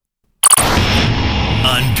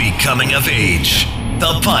Unbecoming of Age,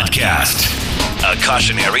 the podcast. A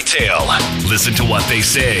cautionary tale. Listen to what they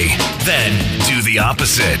say, then do the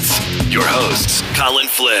opposite. Your hosts, Colin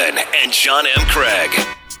Flynn and John M. Craig.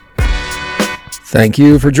 Thank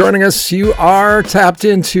you for joining us. You are tapped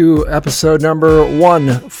into episode number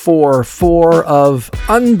 144 of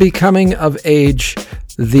Unbecoming of Age,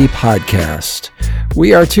 the podcast.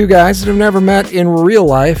 We are two guys that have never met in real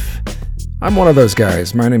life. I'm one of those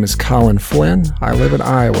guys. My name is Colin Flynn. I live in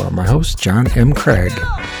Iowa. My host, John M. Craig.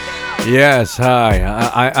 Yes, hi.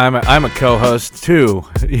 I'm a co-host too.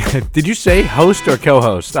 Did you say host or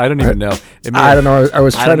co-host? I don't even know. I don't know. I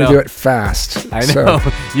was trying to do it fast. I know.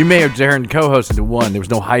 So. You may have turned co-host into one. There was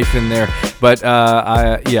no hyphen there. But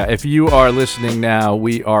if you are listening now,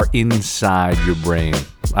 we are inside your brain.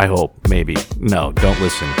 I hope. Maybe. No, don't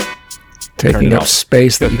listen. Taking up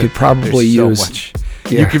space that you could probably use. So much.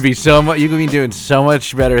 Yeah. You could be doing so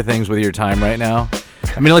much better things with your time right now.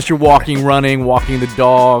 I mean, unless you're walking, running, walking the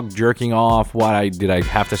dog, jerking off. Did I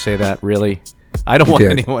have to say that? Really? I don't want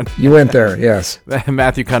anyone. You went there, yes.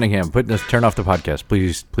 Matthew Cunningham, turn off the podcast,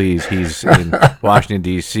 please. He's in Washington,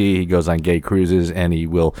 D.C. He goes on gay cruises, and he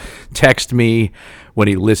will text me when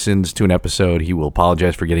he listens to an episode. He will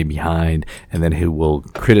apologize for getting behind, and then he will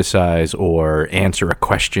criticize or answer a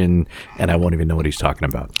question, and I won't even know what he's talking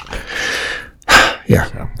about.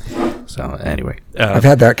 Yeah. So anyway. I've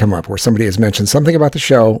had that come up where somebody has mentioned something about the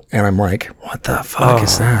show, and I'm like, what the fuck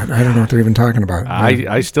is that? I don't know what they're even talking about.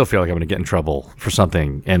 I still feel like I'm going to get in trouble for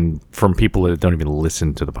something, and from people that don't even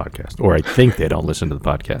listen to the podcast, or I think they don't listen to the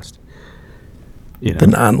podcast. You know? The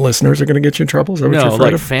non-listeners are going to get you in trouble? Is that what you're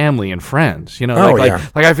afraid of? Family and friends. You know, like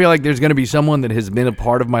I feel like there's going to be someone that has been a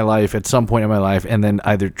part of my life at some point in my life, and then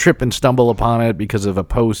either trip and stumble upon it because of a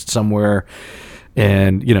post somewhere.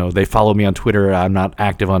 And, you know, they follow me on Twitter. I'm not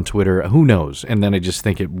active on Twitter. Who knows? And then I just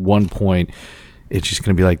think at one point, it's just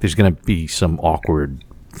going to be like, there's going to be some awkward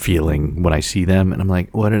feeling when I see them. And I'm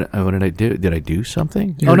like, what did I do? Did I do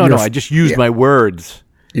something? No. I just used my words.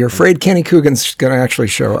 You're afraid Kenny Coogan's going to actually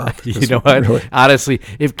show up. You know what? Really. Honestly,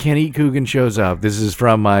 if Kenny Coogan shows up, this is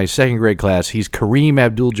from my second grade class. He's Kareem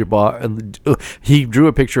Abdul-Jabbar. He drew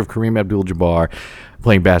a picture of Kareem Abdul-Jabbar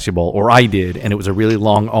playing basketball, or I did, and it was a really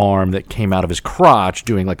long arm that came out of his crotch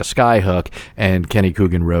doing like a sky hook, and Kenny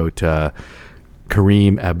Coogan wrote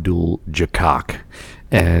Kareem Abdul-Jakak.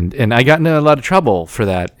 And I got into a lot of trouble for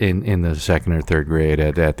that in the second or third grade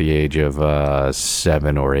at the age of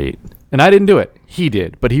 7 or 8. And I didn't do it. He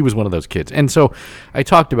did, but he was one of those kids. And so I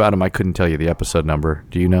talked about him. I couldn't tell you the episode number.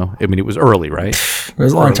 Do you know? I mean, it was early, right? It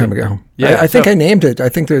was a long time ago. Yeah, I think I named it. I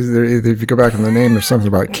think if you go back in the name, there's something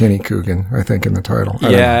about Kenny Coogan, I think, in the title.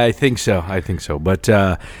 I think so. But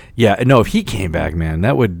if he came back, man,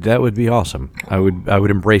 that would be awesome. I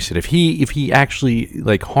would embrace it. If he actually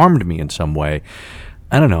like harmed me in some way,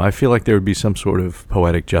 I don't know. I feel like there would be some sort of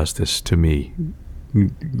poetic justice to me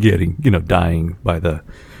dying by the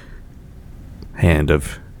hand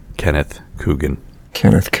of Kenneth Coogan.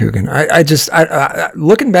 Kenneth Coogan. I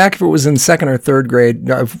looking back, if it was in second or third grade.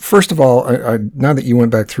 First of all, now that you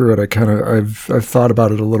went back through it, I've thought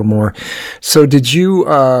about it a little more. So did you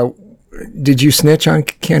snitch on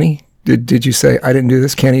Kenny? Did you say I didn't do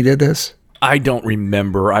this? Kenny did this? I don't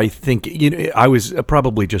remember. I think I was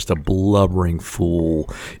probably just a blubbering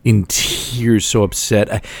fool in tears, so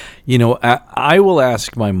upset. I will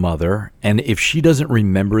ask my mother, and if she doesn't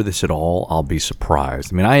remember this at all, I'll be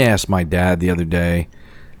surprised. I mean, I asked my dad the other day.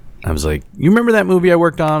 I was like, "You remember that movie I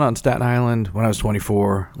worked on Staten Island when I was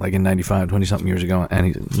 24, like in 95, 20-something years ago?" And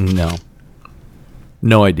he said,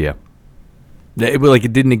 no idea.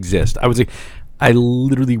 It didn't exist. I was like, I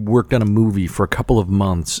literally worked on a movie for a couple of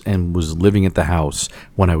months and was living at the house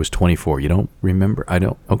when I was 24. You don't remember? I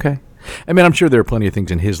don't. Okay. I mean, I'm sure there are plenty of things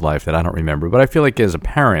in his life that I don't remember, but I feel like as a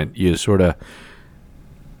parent, you sort of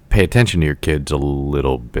pay attention to your kids a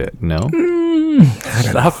little bit, no?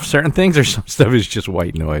 Certain things, or some stuff is just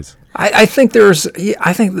white noise. I think a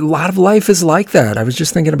lot of life is like that. I was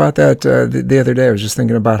just thinking about that the other day. I was just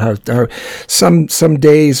thinking about how some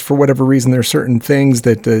days, for whatever reason, there are certain things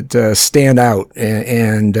that stand out,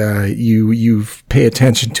 and you pay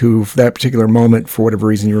attention to that particular moment for whatever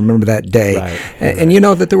reason. You remember that day, right. And you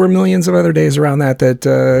know that there were millions of other days around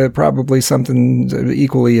that probably something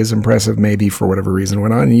equally as impressive, maybe for whatever reason,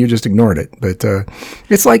 went on, and you just ignored it. But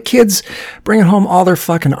it's like kids bringing home all their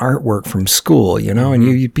fucking artwork from school, and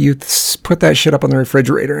you put that shit up on the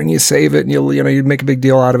refrigerator and you save it and you make a big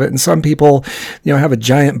deal out of it. And some people, have a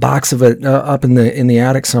giant box of it up in the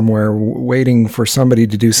attic somewhere waiting for somebody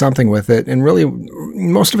to do something with it. And really,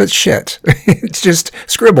 most of it's shit. It's just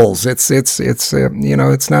scribbles. It's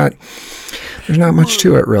not, there's not much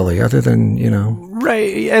to it really, other than,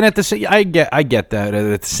 Right, and at the same, I get that.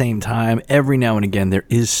 At the same time, every now and again there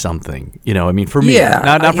is something, I mean, for me,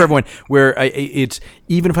 not for everyone, where it's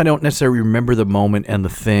even if I don't necessarily remember the moment and the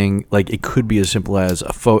thing, like it could be as simple as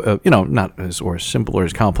a photo, not as or as simple or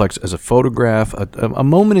as complex as a photograph, a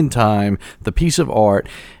moment in time, the piece of art,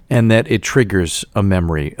 and that it triggers a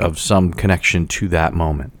memory of some connection to that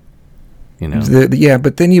moment.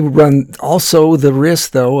 But then you run also the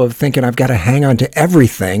risk, though, of thinking I've got to hang on to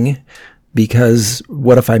everything, because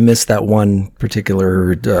what if I miss that one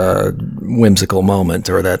particular whimsical moment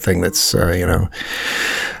or that thing that's,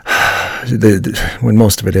 when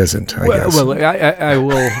most of it isn't, I guess. Well,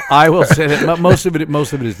 I will say that most of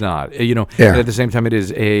it is not. At the same time, it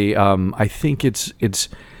is I think it's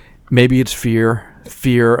maybe it's fear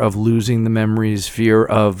of losing the memories, fear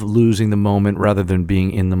of losing the moment rather than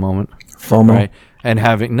being in the moment. FOMO. Right? And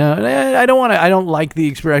having I don't like the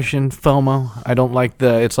expression FOMO. I don't like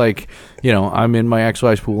it's like, I'm in my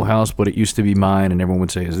ex-wife's pool house, but it used to be mine, and everyone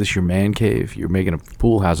would say, is this your man cave? You're making a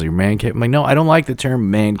pool house of your man cave. I'm like, no, I don't like the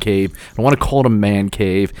term man cave. I don't want to call it a man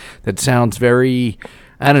cave. That sounds very,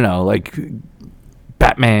 I don't know, like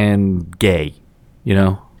Batman gay,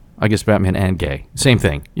 I guess Batman and gay. Same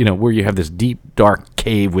thing, where you have this deep, dark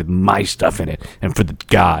cave with my stuff in it, and for the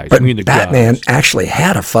guys. But Batman actually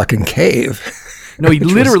had a fucking cave. No, he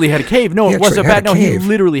literally had a cave. No, it wasn't bad. No, he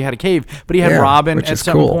literally had a cave. But he had Robin at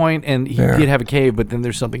some point, and he did have a cave, but then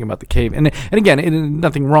there's something about the cave. And again,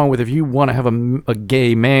 nothing wrong with if you want to have a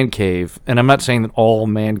gay man cave, and I'm not saying that all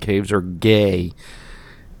man caves are gay.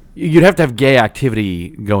 You'd have to have gay activity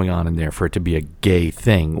going on in there for it to be a gay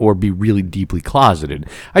thing or be really deeply closeted.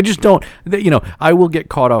 I just don't, I will get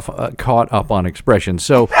caught up on expressions.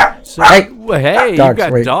 So hey, dogs, you've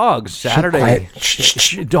got dogs Saturday.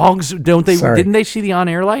 Dogs, don't they? Sorry. Didn't they see the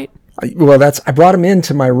on-air light? Well, I brought them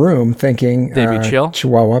into my room thinking they'd be chill.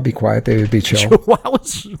 Chihuahua, be quiet. They would be chill.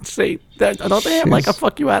 Chihuahuas say that. Don't they have like a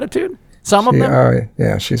fuck you attitude? Some of them. Oh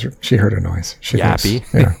yeah, she heard a noise. She yappy.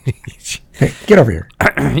 Thinks, hey, get over here.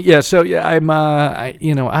 I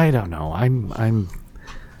don't know. I'm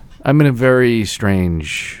in a very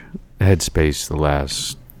strange headspace the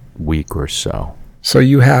last week or so. So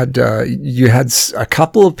you had a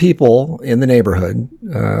couple of people in the neighborhood,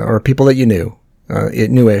 or people that you knew,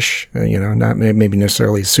 newish, not maybe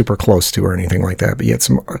necessarily super close to or anything like that, but you had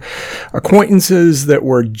some acquaintances that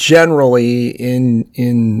were generally in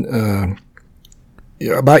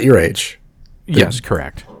about your age. Yes,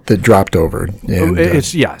 correct. That dropped over. And,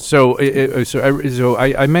 So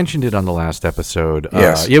I mentioned it on the last episode.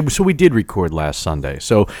 Yes. So we did record last Sunday.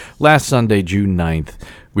 So last Sunday, June 9th,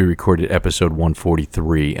 we recorded episode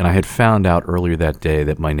 143, and I had found out earlier that day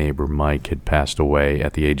that my neighbor Mike had passed away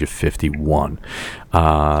at the age of 51.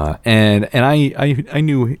 And I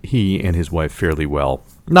knew he and his wife fairly well.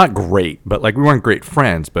 Not great, but we weren't great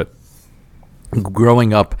friends, but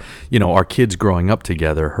growing up, our kids growing up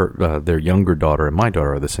together, their younger daughter and my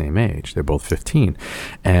daughter are the same age. They're both 15.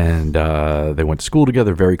 And they went to school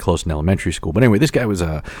together, very close in elementary school. But anyway, this guy was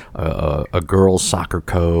a girls' soccer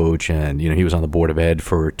coach, and he was on the board of ed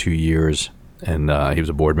for 2 years, and he was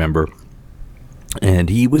a board member. And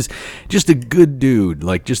he was just a good dude,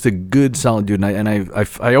 just a good, solid dude. And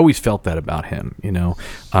I always felt that about him,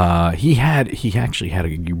 He actually had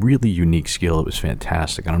a really unique skill. It was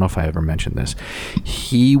fantastic. I don't know if I ever mentioned this.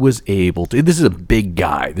 He was able to, this is a big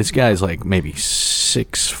guy. This guy's maybe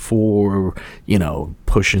 6'4",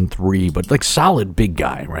 pushing 3, but solid big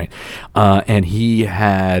guy, right? And he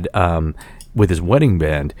had, with his wedding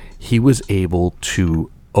band, he was able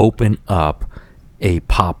to open up a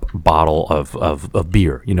pop bottle of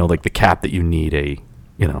beer, like the cap that you need a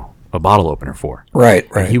bottle opener for. Right.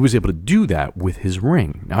 And he was able to do that with his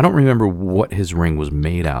ring. Now, I don't remember what his ring was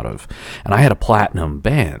made out of. And I had a platinum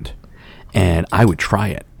band, and I would try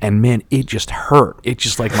it. And man, it just hurt. It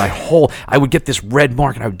just I would get this red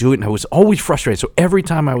mark, and I would do it, and I was always frustrated. So every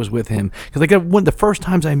time I was with him, because one of the first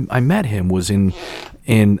times I met him was on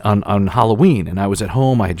Halloween, and I was at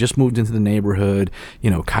home. I had just moved into the neighborhood.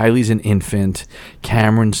 Kylie's an infant,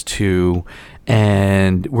 Cameron's 2,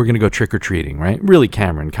 and we're gonna go trick or treating. Right? Really,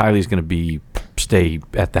 Cameron. Kylie's gonna be stay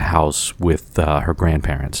at the house with her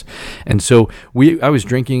grandparents. And so I was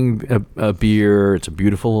drinking a beer. It's a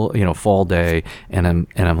beautiful, fall day, and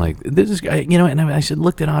I'm like, this is, and I said,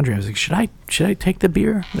 looked at Andre. I was like, should I take the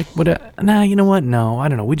beer? Like, nah, you know what? No, I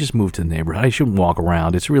don't know. We just moved to the neighborhood. I shouldn't walk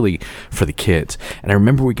around. It's really for the kids. And I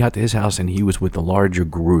remember we got to his house, and he was with the larger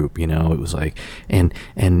group. It was like, and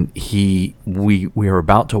we were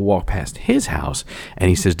about to walk past his house, and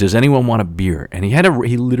he says, does anyone want a beer? And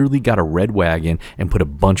he literally got a red wagon and put a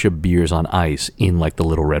bunch of beers on ice in like the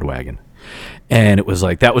little red wagon. And it was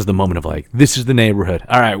like, that was the moment of like, this is the neighborhood.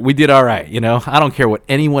 All right, we did all right. I don't care what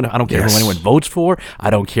anyone, I don't care who anyone votes for. I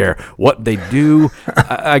don't care what they do.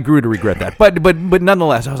 I grew to regret that. But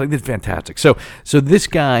nonetheless, I was like, this is fantastic. So this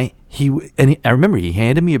guy, I remember he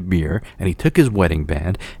handed me a beer, and he took his wedding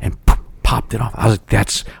band and popped it off. I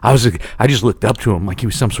was like, I just looked up to him like he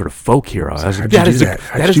was some sort of folk hero. I was like, that is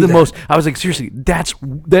the most. I was like, seriously,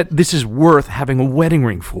 this is worth having a wedding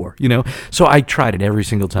ring for, So I tried it every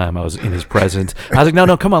single time I was in his presence. I was like,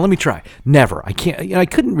 no, come on, let me try. Never. I can't. I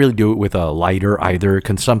couldn't really do it with a lighter either.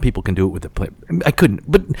 Some people can do it with I couldn't,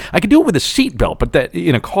 but I could do it with a seatbelt. But that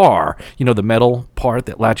in a car, the metal part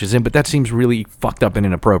that latches in. But that seems really fucked up and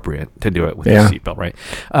inappropriate to do it with a seatbelt, right?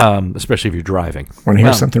 Especially if you're driving. Want to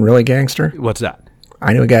hear something really gangster? What's that?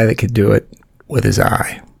 I knew a guy that could do it with his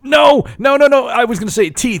eye. No. I was going to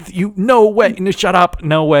say teeth. No way. Shut up.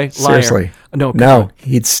 No way. Liar. Seriously. No.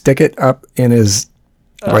 He'd stick it up in his,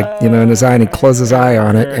 in his eye, and he'd close his eye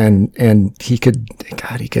on it, and he could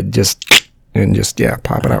just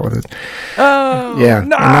pop it out with it. Oh. Yeah.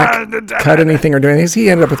 No. And not cut anything or do anything.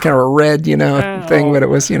 He ended up with kind of a red, thing, but it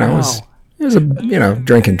was, it was a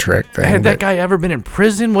drinking trick thing. Had that guy ever been in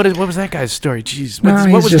prison? What was that guy's story? Jeez,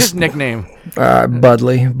 what was his nickname?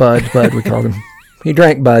 Budley, Bud we called him. He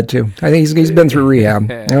drank Bud too. I think he's been through rehab.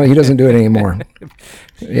 No, he doesn't do it anymore.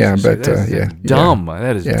 Yeah, but dumb.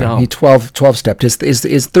 That is dumb. He 12 stepped. His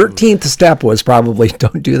 13th step was probably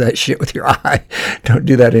don't do that shit with your eye. Don't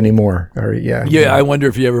do that anymore. Or I wonder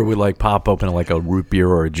if you ever would like pop open like a root beer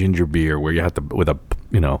or a ginger beer where you have to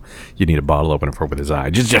you need a bottle opener for with his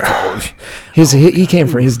eye. He came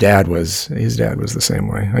from his dad was the same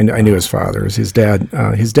way. I knew his father. His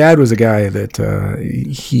dad was a guy that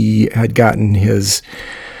he had gotten his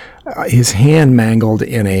hand mangled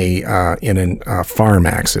in a farm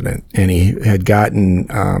accident, and he had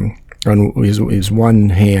gotten on his one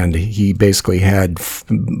hand, he basically had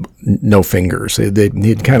no fingers. He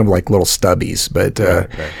had kind of like little stubbies, but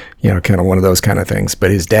kind of one of those kind of things. But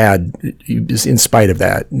his dad, in spite of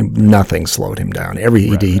that, nothing slowed him down.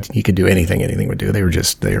 He could do anything would do. They were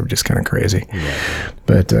just kind of crazy. Right.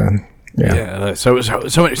 But So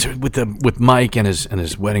with Mike and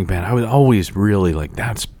his wedding band, I was always really like,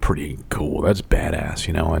 that's pretty cool. That's badass,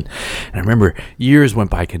 And I remember years went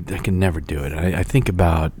by. I could never do it. I think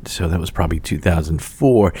about, so that was probably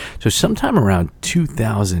 2004. So sometime around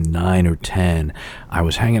 2009 or 10, I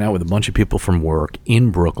was hanging out with a bunch of people from work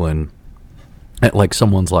in Brooklyn at like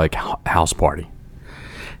someone's like house party.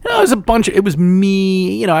 It was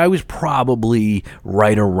me, I was probably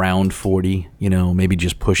right around 40, maybe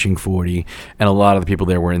just pushing 40. And a lot of the people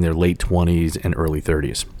there were in their late 20s and early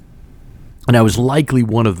 30s. And I was likely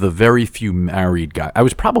one of the very few married guys. I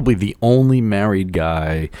was probably the only married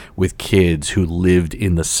guy with kids who lived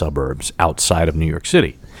in the suburbs outside of New York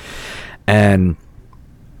City. And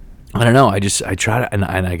I don't know. I tried it, and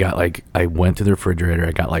I got I went to the refrigerator.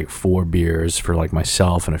 I got 4 beers for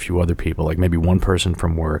myself and a few other people, maybe one person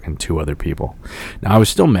from work and 2 other people. Now I was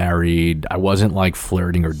still married. I wasn't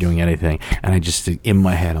flirting or doing anything. And I just in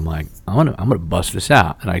my head, I'm like, I'm gonna bust this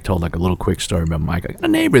out. And I told a little quick story about Mike. I got a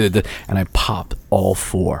neighbor that did, and I popped all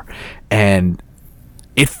 4, and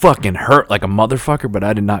it fucking hurt like a motherfucker, but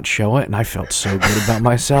I did not show it, and I felt so good about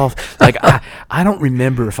myself. I don't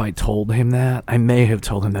remember if I told him that. I may have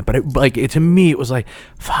told him that, but to me, it was like,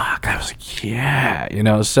 fuck. I was like, yeah,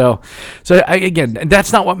 So again,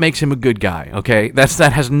 that's not what makes him a good guy. Okay,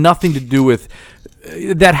 that has nothing to do with.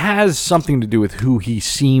 That has something to do with who he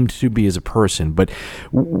seemed to be as a person, but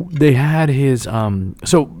they had his.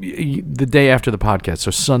 So the day after the podcast,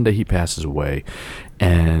 so Sunday he passes away,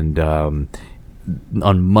 and.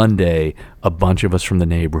 On Monday, a bunch of us from the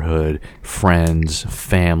neighborhood, friends,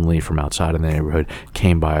 family from outside of the neighborhood,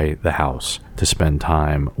 came by the house to spend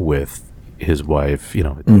time with his wife,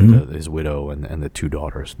 his widow, and the 2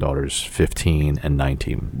 daughters 15 and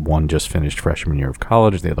 19. One just finished freshman year of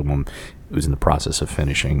college. The other one was in the process of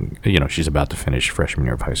finishing, she's about to finish freshman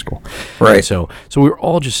year of high school. Right. And so we were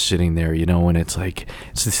all just sitting there, and it's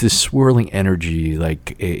this swirling energy,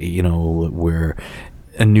 where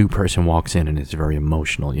a new person walks in and it's very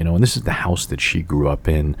emotional, you know, and this is the house that she grew up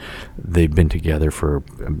in. They've been together for,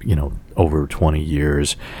 you know, over 20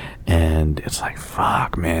 years. And it's like,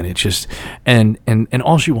 fuck, man. It just, and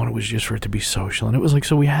all she wanted was just for it to be social. And it was like,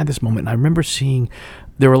 so we had this moment, and I remember seeing,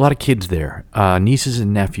 there were a lot of kids there, nieces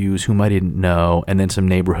and nephews whom I didn't know, and then some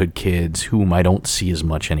neighborhood kids whom I don't see as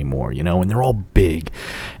much anymore, you know, and they're all big.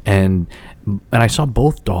 And I saw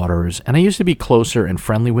both daughters, and I used to be closer and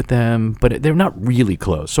friendly with them, but they're not really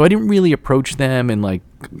close. So I didn't really approach them and, like,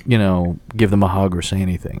 you know, give them a hug or say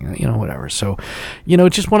anything, you know, whatever. So, you know,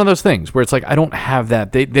 it's just one of those things where it's like, I don't have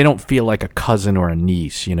that. They don't feel like a cousin or a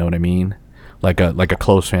niece, you know what I mean? Like a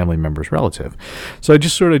close family member's relative. So I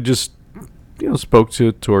just sort of you know, spoke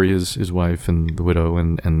to Tori, his wife, and the widow,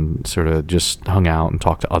 and sort of just hung out and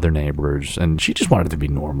talked to other neighbors, and she just wanted it to be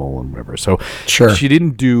normal and whatever. So Sure. she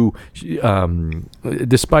didn't do,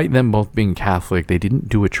 despite them both being Catholic, they didn't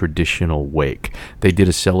do a traditional wake. They did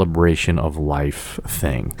a celebration of life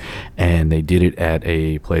thing, and they did it at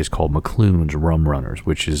a place called McClune's Rum Runners,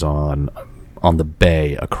 which is on the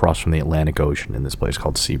bay across from the Atlantic Ocean in this place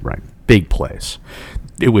called Sebring. Big place.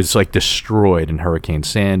 It was like destroyed in Hurricane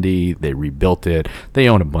Sandy. They rebuilt it. They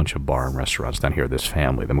own a bunch of bar and restaurants down here, this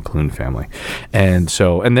family, the McClune family. And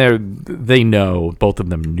so, and they know, both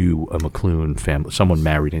of them knew a McClune family, someone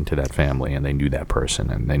married into that family, and they knew that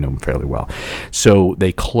person, and they knew him fairly well. So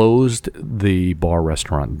they closed the bar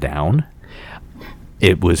restaurant down.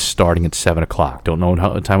 It was starting at 7 o'clock. Don't know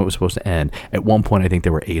what time it was supposed to end. At one point, I think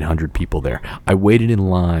there were 800 people there. I waited in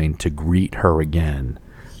line to greet her again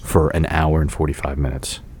for an hour and 45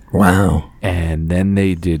 minutes. Wow. And then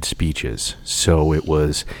they did speeches. So it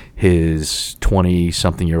was his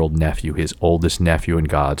 20-something-year-old nephew, his oldest nephew and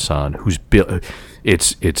godson, who's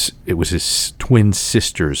it was his twin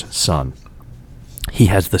sister's son. He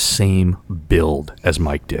has the same build as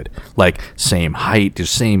Mike did, like same height,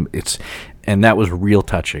 and that was real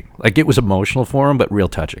touching. Like, it was emotional for him, but real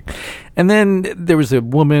touching. And then there was a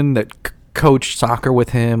woman that coached soccer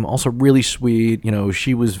with him, also really sweet. You know,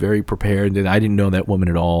 she was very prepared, and I didn't know that woman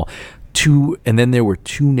at all. And then there were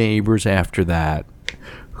two neighbors after that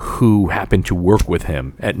who happened to work with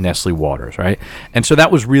him at Nestle Waters, right? And so that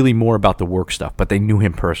was really more about the work stuff, but they knew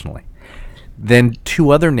him personally. Then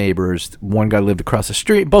two other neighbors, one guy lived across the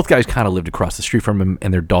street. Both guys kind of lived across the street from him,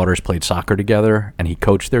 and their daughters played soccer together, and he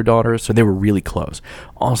coached their daughters, so they were really close.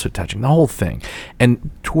 Also touching, the whole thing.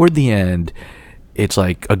 And toward the end, it's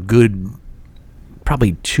like a good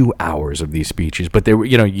probably 2 hours of these speeches, but they were,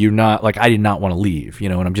 you know, you're not, like, I did not want to leave, you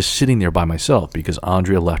know, and I'm just sitting there by myself because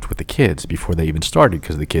Andrea left with the kids before they even started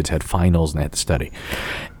because the kids had finals and they had to study.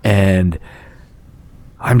 And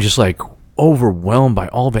I'm just like overwhelmed by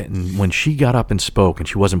all of it. And when she got up and spoke, and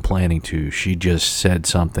she wasn't planning to, she just said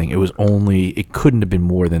something. It couldn't have been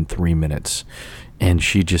more than 3 minutes. And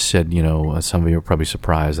she just said, you know, some of you are probably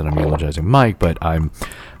surprised that I'm eulogizing Mike, but I'm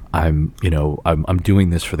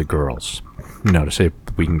doing this for the girls, you know, to say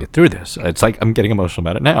we can get through this. It's like, I'm getting emotional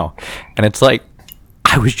about it now. And it's like,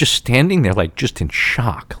 I was just standing there, like, just in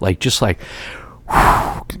shock, like, just like,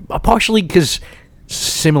 whew, partially because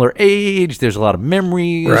similar age, there's a lot of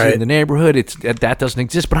memories in the neighborhood. That doesn't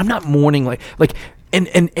exist, but I'm not mourning like,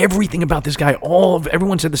 and everything about this guy,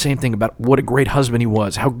 everyone said the same thing about what a great husband he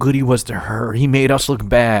was, how good he was to her. He made us look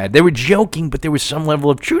bad. They were joking, but there was some level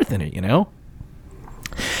of truth in it, you know?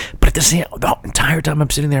 But at the entire time I'm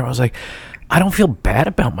sitting there, I was like, I don't feel bad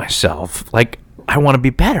about myself. Like, I want to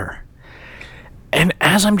be better. And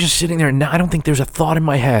as I'm just sitting there, now I don't think there's a thought in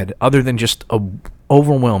my head other than just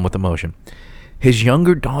overwhelmed with emotion. His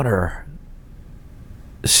younger daughter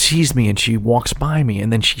sees me and she walks by me,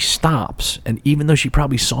 and then she stops. And even though she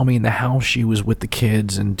probably saw me in the house, she was with the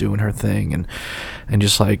kids and doing her thing and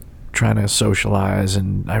just like trying to socialize.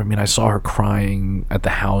 And I mean, I saw her crying at the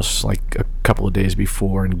house like a couple of days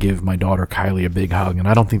before and give my daughter Kylie a big hug, and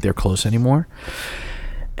I don't think they're close anymore.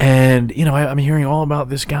 And, you know, I'm hearing all about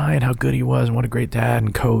this guy and how good he was and what a great dad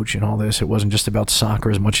and coach and all this. It wasn't just about soccer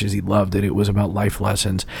as much as he loved it. It was about life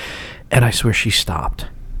lessons. And I swear she stopped.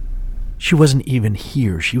 She wasn't even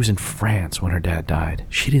here. She was in France when her dad died.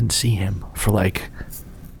 She didn't see him for like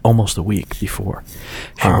almost a week before.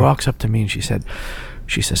 She walks up to me and she says,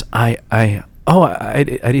 I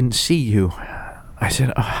didn't see you. I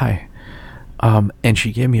said, oh, hi. And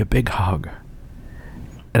she gave me a big hug.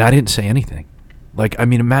 And I didn't say anything. Like, I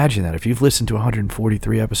mean, imagine that. If you've listened to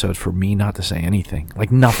 143 episodes, for me not to say anything.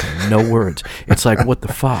 Like, nothing. No words. It's like, what the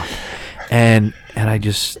fuck? And I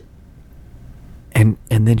just... And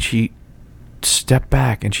then she stepped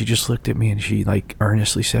back and she just looked at me and she, like,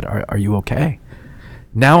 earnestly said, are you okay?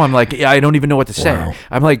 Now I'm like, I don't even know what to say. Wow.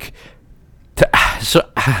 I'm like... So,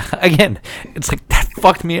 again, it's like, that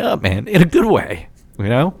fucked me up, man, in a good way. You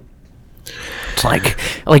know, it's like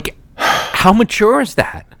how mature is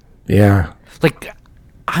that? Yeah. Like,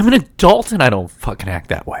 I'm an adult and I don't fucking act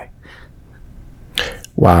that way.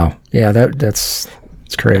 Wow. Yeah, that's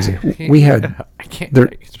crazy. We had I can't.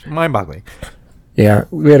 It's mind-boggling. Yeah,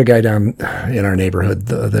 we had a guy down in our neighborhood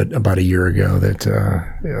that about a year ago that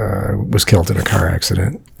was killed in a car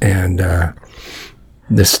accident, and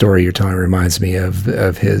this story you're telling reminds me of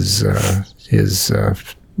his.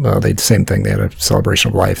 Well, they did the same thing. They had a celebration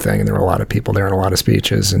of life thing, and there were a lot of people there and a lot of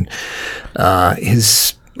speeches, and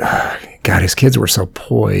his kids were so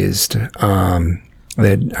poised. I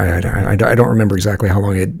don't remember exactly how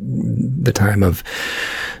long the time of.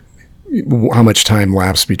 How much time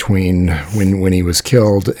lapsed between when he was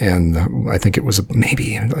killed and I think it was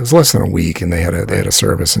less than a week, and they had a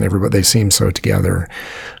service, and they seemed so together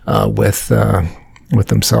with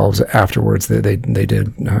themselves afterwards. They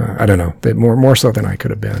did I don't know, more so than I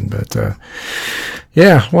could have been, but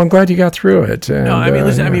yeah. Well, I'm glad you got through it. And, no, I mean,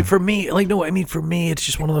 listen. I mean, for me, for me, it's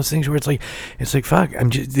just one of those things where it's like fuck. I'm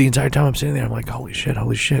just the entire time I'm sitting there, I'm like, holy shit.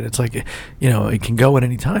 It's like, you know, it can go at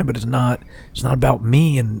any time, but it's not about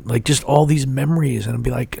me, and like just all these memories, and I'd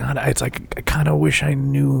be like, God, it's like I kind of wish I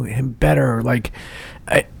knew him better. Like,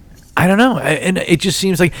 I don't know, and it just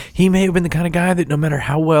seems like he may have been the kind of guy that no matter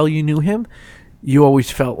how well you knew him, you always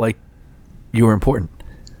felt like you were important.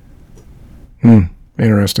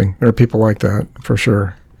 Interesting. There are people like that for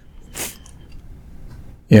sure.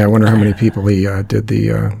 Yeah, I wonder how many people he did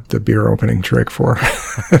the beer opening trick for. No,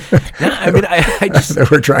 I mean, I just that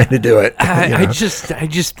were trying to do it. I just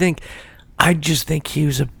think he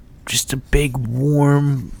was just a big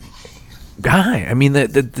warm guy. I mean,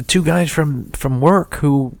 the two guys from work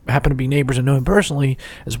who happen to be neighbors and know him personally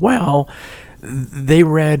as well. They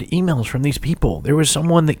read emails from these people. There was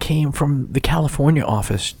someone that came from the California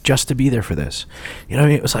office just to be there for this. You know what I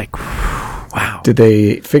mean? It was like, wow. Did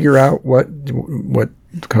they figure out what the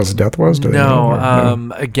cause of death was?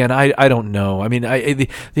 No. Again, I don't know. I mean,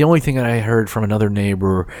 the only thing that I heard from another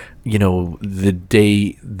neighbor, you know, the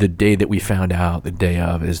day that we found out, the day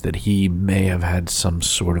of, is that he may have had some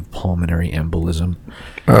sort of pulmonary embolism.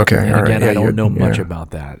 Okay. And all again, right. I don't know much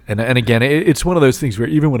about that. And again, it's one of those things where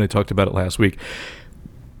even when I talked about it last week,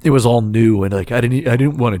 it was all new, and like I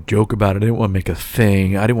didn't want to joke about it. I didn't want to make a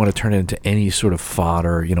thing. I didn't want to turn it into any sort of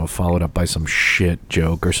fodder, you know, followed up by some shit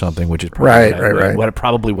joke or something, which is probably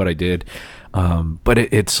probably what I did. But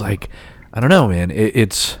it's like, I don't know, man.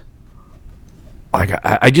 It's like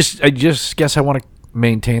I just guess I want to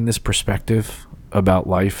maintain this perspective about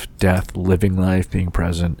life, death, living life, being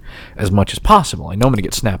present as much as possible. I know I'm going to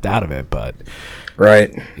get snapped out of it, but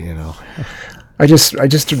right, you know. I just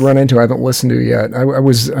did run into. I haven't listened to it yet. I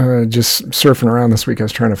was just surfing around this week. I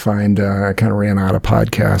was trying to find. I kind of ran out of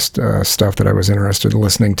podcast stuff that I was interested in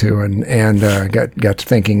listening to, and got to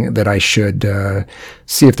thinking that I should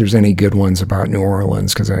see if there's any good ones about New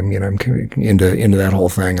Orleans, because I'm into that whole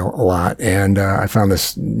thing a lot. And I found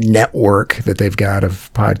this network that they've got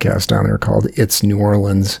of podcasts down there called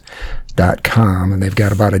itsneworleans.com, and they've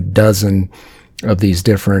got about a dozen of these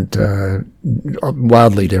different,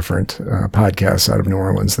 wildly different podcasts out of New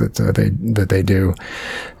Orleans that they do,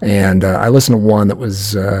 and I listened to one that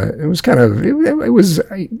was I listened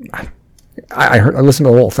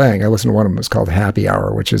to the whole thing. I listened to one of them. It's called Happy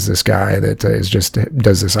Hour, which is this guy that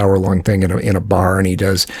does this hour-long thing in a bar, and he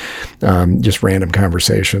does just random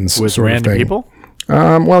conversations with random people.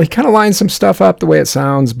 Well, he kind of lines some stuff up the way it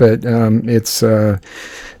sounds, but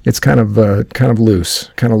it's kind of loose,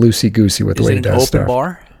 kind of loosey-goosey with the way he does stuff. Is it an open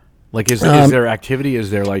bar? Like, is there activity?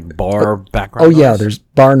 Is there like bar background? Oh yeah, noise? There's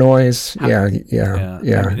bar noise. Yeah.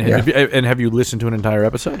 And have you listened to an entire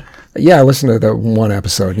episode? Yeah, I listened to the one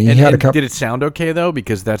episode. And he had a couple. Did it sound okay though?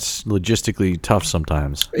 Because that's logistically tough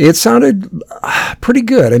sometimes. It sounded pretty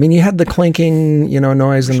good. I mean, you had the clinking,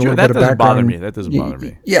 noise and a little bit of background. That doesn't bother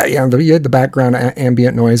me. Yeah. You had the background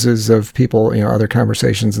ambient noises of people, other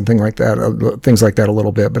conversations and things like that a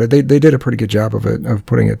little bit. But they did a pretty good job of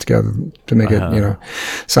putting it together to make it,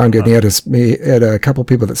 sound good. He had a couple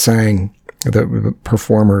people that sang, the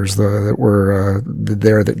performers that were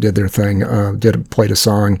there that did their thing, played a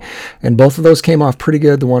song, and both of those came off pretty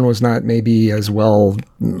good. The one was not maybe as well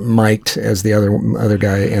mic'd as the other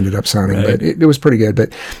guy ended up sounding, right. But it was pretty good.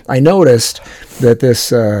 But I noticed that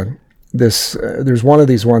there's one of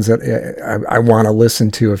these ones that I want to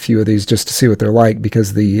listen to a few of these just to see what they're like,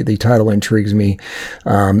 because the title intrigues me.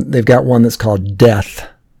 They've got one that's called Death,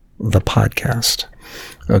 the Podcast.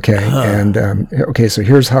 Okay. And, so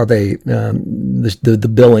here's how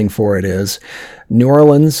the billing for it is. New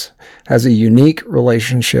Orleans has a unique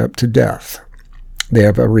relationship to death. They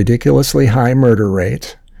have a ridiculously high murder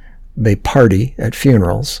rate. They party at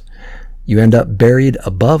funerals. You end up buried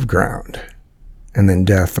above ground. And then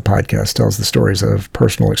death, the podcast tells the stories of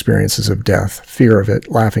personal experiences of death, fear of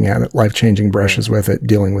it, laughing at it, life-changing brushes with it,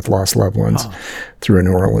 dealing with lost loved ones through a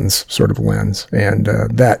New Orleans sort of lens. And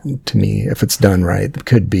that, to me, if it's done right,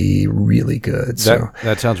 could be really good.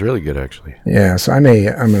 That sounds really good, actually. Yeah, so I'm going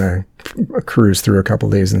to cruise through a couple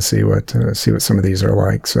of days and see what some of these are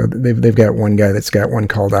like. So they've got one guy that's got one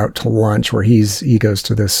called Out to Lunch, where he goes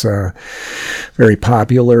to this very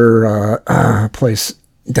popular place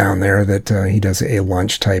down there that he does a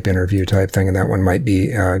lunch type interview type thing, and that one might be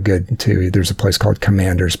good too. There's a place called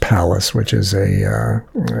Commander's Palace, which is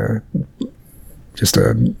just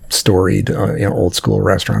a storied old school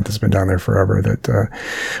restaurant that's been down there forever, that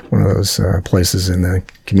one of those places in the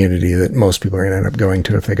community that most people are going to end up going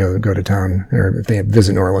to if they go to town, or if they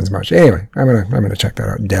visit New Orleans much. Anyway, I'm gonna check that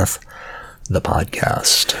out. Death, the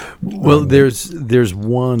podcast. Well, there's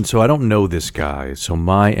one, so I don't know this guy. So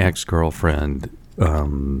my ex-girlfriend,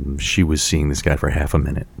 she was seeing this guy for half a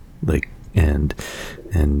minute, and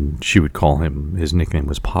she would call him, his nickname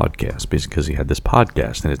was Podcast, basically because he had this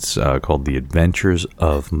podcast, and it's called The Adventures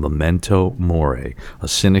of Memento Mori, a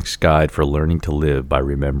cynic's guide for learning to live by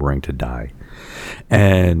remembering to die.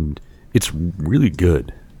 And it's really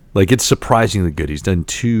good. It's surprisingly good. He's done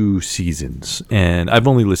 2 seasons, and I've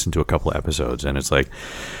only listened to a couple of episodes, and it's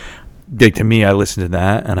to me, I listen to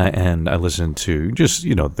that, and I listen to just,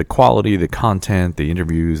 the quality, the content, the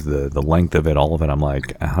interviews, the length of it, all of it. I'm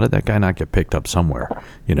like, how did that guy not get picked up somewhere?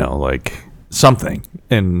 Something.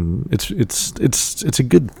 And it's a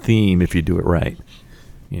good theme if you do it right.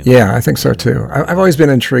 Yeah, I think so too. I've always been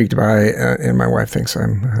intrigued by, and my wife thinks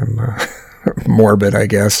I'm morbid, I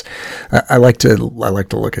guess. I like to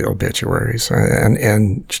look at obituaries, and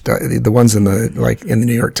the ones in the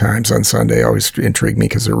New York Times on Sunday always intrigue me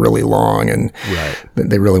because they're really long, and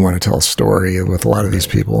they really want to tell a story with a lot of these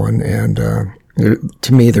people, and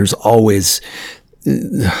to me, there's always,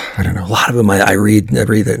 I don't know, a lot of them I read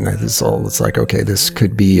it, and it's like, okay, this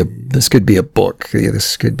could be a book,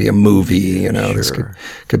 this could be a movie, this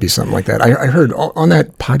could be something like that. I heard on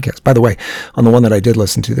that podcast, by the way, on the one that I did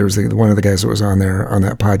listen to, there was one of the guys that was on there on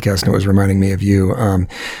that podcast, and it was reminding me of you.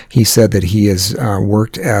 He said that he has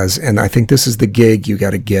worked as, and I think this is the gig you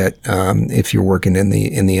got to get if you're working in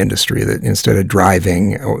the industry, that instead of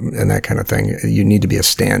driving and that kind of thing, you need to be a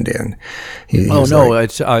stand-in.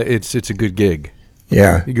 It's a good gig.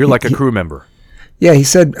 Yeah, you're like a crew member. Yeah, he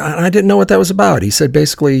said, I didn't know what that was about. He said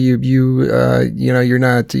basically you're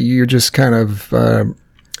just kind of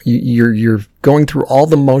you're going through all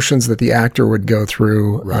the motions that the actor would go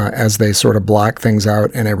through as they sort of block things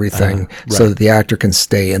out and everything, so that the actor can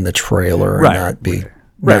stay in the trailer and not be.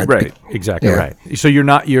 Right. Exactly. Right. So you're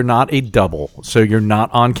not a double. So you're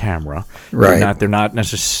not on camera. Right. They're not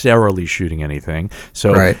necessarily shooting anything.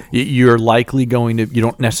 So you're likely you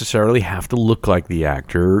don't necessarily have to look like the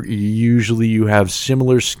actor. Usually you have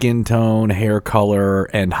similar skin tone, hair color,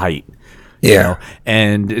 and height. Yeah.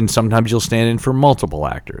 And sometimes you'll stand in for multiple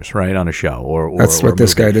actors, right, on a show or that's what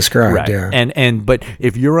this guy described. Right. Yeah. But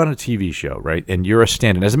if you're on a TV show, right, and you're a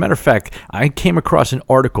stand-in, as a matter of fact, I came across an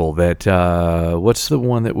article that what's the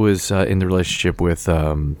one that was in the relationship with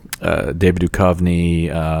David Duchovny,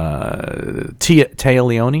 Téa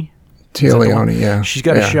Leoni? Téa Leoni, yeah. She's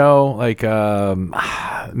got a show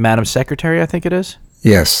Madam Secretary, I think it is.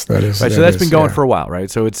 Yes, that is. Right, so that's been going for a while, right?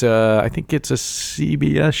 So it's I think it's a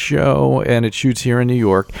CBS show, and it shoots here in New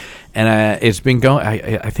York, and it's been going.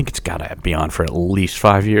 I think it's got to be on for at least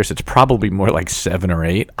 5 years. It's probably more like 7 or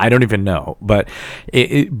 8. I don't even know, but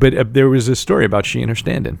there was a story about she and her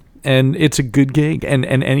stand-in, and it's a good gig, and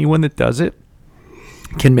anyone that does it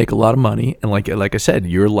can make a lot of money, and like I said,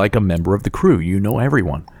 you're like a member of the crew. You know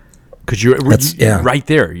everyone because you're right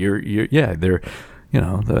there. They're.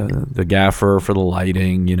 The gaffer for the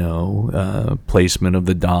lighting, placement of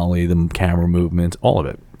the dolly, the camera movements, all of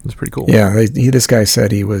it. It's pretty cool. Yeah, this guy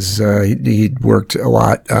said he was he worked a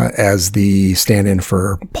lot as the stand-in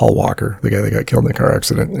for Paul Walker, the guy that got killed in the car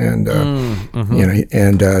accident, and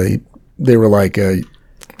they were like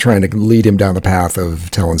trying to lead him down the path of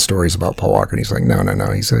telling stories about Paul Walker, and he's like, no,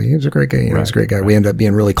 he was a great guy. He was a great guy. We ended up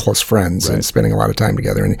being really close friends and spending a lot of time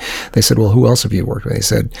together. And they said, well, who else have you worked with? He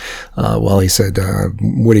said,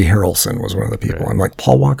 Woody Harrelson was one of the people. I'm like,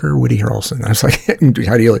 Paul Walker, Woody Harrelson. I was like,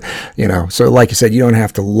 how do you, so like you said, you don't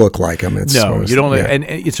have to look like him. You don't.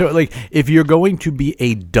 And so like, if you're going to be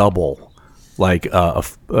a double, like a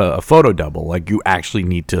photo double. Like you actually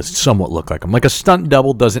need to somewhat look like them. Like a stunt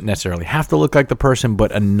double doesn't necessarily have to look like the person,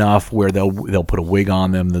 but enough where they'll put a wig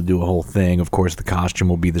on them, they'll do a whole thing. Of course, the costume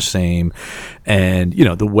will be the same, and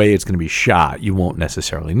the way it's going to be shot, you won't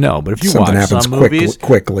necessarily know. But if you Something watch happens some movies,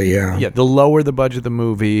 quickly, yeah, the lower the budget of the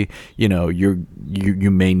movie, you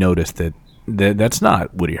may notice that's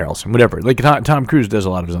not Woody Harrelson, whatever. Like Tom Cruise does a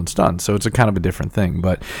lot of his own stunts, so it's a kind of a different thing.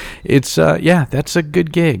 But it's that's a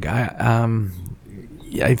good gig. You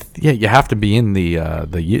have to be in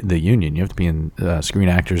the union. You have to be in Screen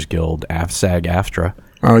Actors Guild, SAG-AFTRA.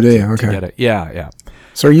 Oh, do you? Okay. To get it. Yeah.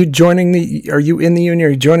 So are you in the union? Are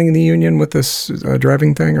you joining the union with this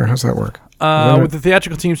driving thing, or how's that work? With the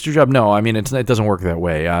theatrical Teamster job, no. I mean, it doesn't work that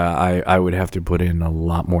way. I would have to put in a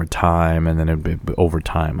lot more time, and then it'd be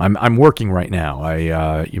overtime. I'm working right now.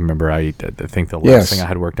 You remember? I think the last thing I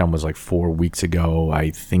had worked on was like 4 weeks ago.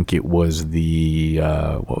 I think it was the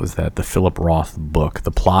what was that? The Philip Roth book,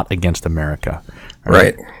 The Plot Against America.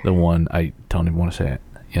 Right. The one I don't even want to say it.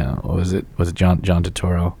 Yeah. What was it? Was it John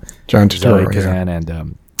Turturro? John Turturro, Zoe Kazan,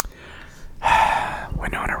 and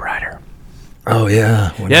Winona Ryder. Oh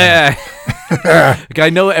yeah. Yeah. Like, I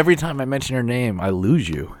know every time I mention her name, I lose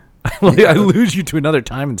you. I lose you to another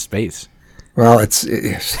time and space. Well, it's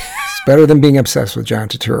better than being obsessed with John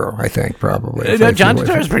Turturro, I think, probably. John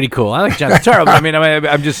Turturro is pretty cool. I like John Turturro. But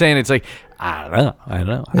I'm just saying, it's like, I don't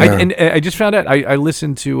know. Yeah. I just found out, I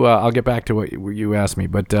listened to, I'll get back to what you asked me,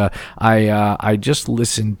 but I just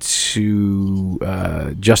listened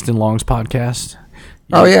to Justin Long's podcast.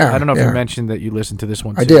 Oh, yeah. I don't know if you mentioned that you listened to this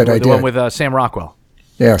one too. I did. The one with Sam Rockwell.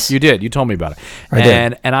 Yes, you did. You told me about it. I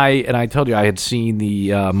did. And I told you I had seen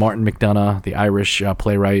the Martin McDonagh, the Irish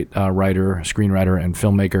playwright, writer, screenwriter, and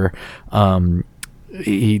filmmaker.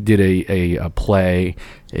 He did a play.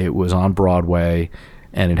 It was on Broadway,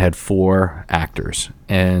 and it had 4 actors,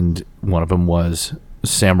 and one of them was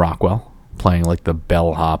Sam Rockwell playing like the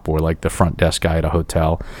bellhop or like the front desk guy at a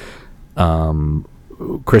hotel.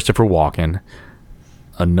 Christopher Walken,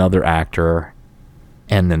 another actor,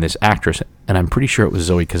 and then this actress, and I'm pretty sure it was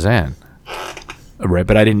Zoe Kazan, right?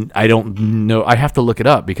 But I don't know. I have to look it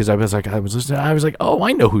up because I was listening. I was like, oh,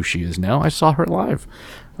 I know who she is now. I saw her live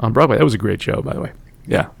on Broadway. That was a great show, by the way.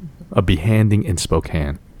 Yeah, A Behanding in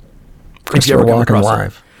Spokane. Christopher Walken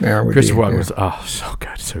live. Yeah, Christopher Walken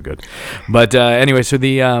was so good. But anyway, so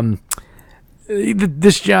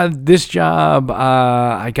this job,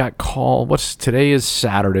 I got called. Today is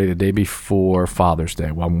Saturday, the day before Father's Day.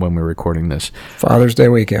 When we're recording this, Father's Day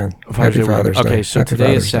weekend. Happy Father's Day. Okay, so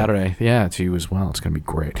today is Saturday. Yeah, to you as well. It's gonna be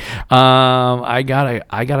great. I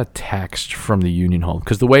got a text from the union hall,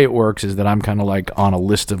 because the way it works is that I'm kind of like on a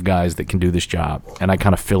list of guys that can do this job, and I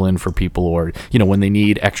kind of fill in for people, or when they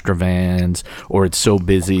need extra vans, or it's so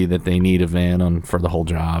busy that they need a van for the whole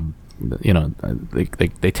job.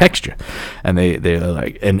 They text you, and they're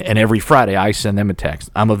like, and every Friday I send them a text.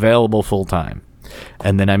 I'm available full time,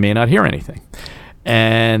 and then I may not hear anything,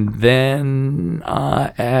 and then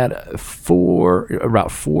at about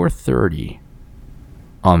 4:30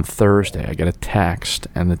 on Thursday, I get a text,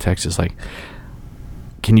 and the text is like,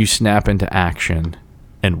 "Can you snap into action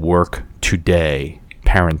and work today?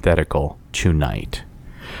 Parenthetical tonight."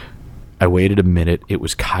 I waited a minute. It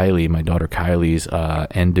was Kylie, my daughter Kylie's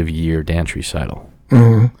end of year dance recital.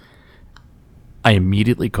 Mm-hmm. I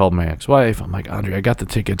immediately called my ex-wife. I'm like, Andre, I got the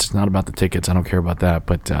tickets. It's not about the tickets. I don't care about that.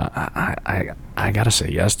 But I got to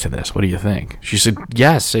say yes to this. What do you think? She said,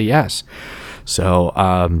 yes, say yes.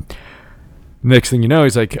 So next thing you know,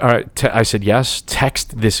 he's like, all right. I said yes.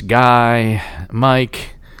 Text this guy,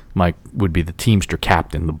 Mike. Mike would be the Teamster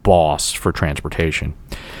captain, the boss for transportation.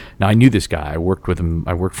 Now, I knew this guy. I worked with him.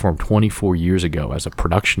 I worked for him 24 years ago as a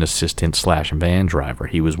production assistant / van driver.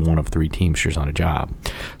 He was one of 3 Teamsters on a job.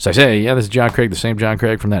 So I say, yeah, this is John Craig, the same John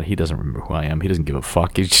Craig from that. He doesn't remember who I am. He doesn't give a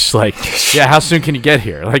fuck. He's just like, yeah, how soon can you get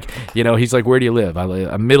here? Like, he's like, where do you live?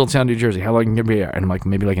 I'm Middletown, New Jersey. How long can you be here? And I'm like,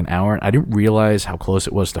 maybe like an hour. I didn't realize how close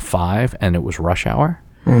it was to 5, and it was rush hour.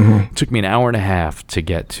 Mm-hmm. It took me an hour and a half to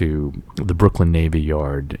get to the Brooklyn Navy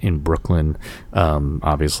Yard in Brooklyn,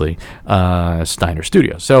 obviously, Steiner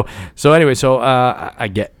Studios. So anyway,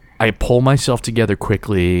 I pull myself together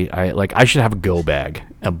quickly. I should have a go bag,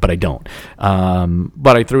 but I don't.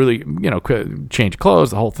 But I thoroughly, change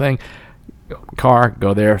clothes, the whole thing. Car,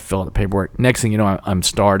 go there, fill out the paperwork. Next thing you know, I'm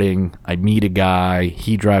starting. I meet a guy.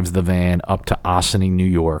 He drives the van up to Ossining, New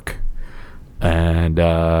York, and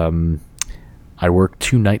I worked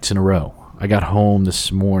 2 nights in a row. I got home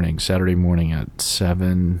this morning, Saturday morning at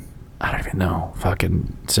 7, I don't even know,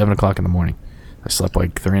 fucking 7 o'clock in the morning. I slept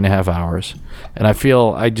like 3.5 hours. And I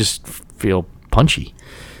just feel punchy,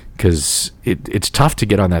 because it's tough to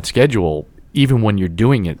get on that schedule even when you're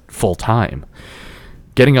doing it full time,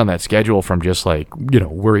 getting on that schedule from just like,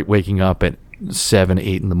 we're waking up at 7,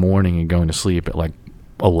 8 in the morning and going to sleep at like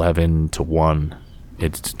 11 to 1,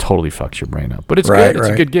 it totally fucks your brain up. But it's good. It's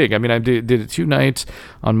a good gig. I mean, I did it 2 nights.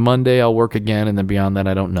 On Monday, I'll work again, and then beyond that,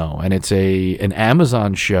 I don't know. And it's an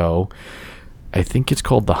Amazon show. I think it's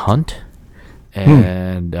called The Hunt,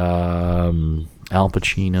 and Al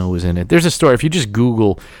Pacino is in it. There's a story. If you just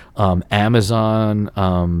Google Amazon,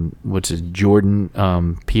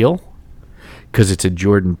 Jordan Peele, because it's a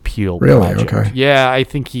Jordan Peele project. Okay. Yeah, I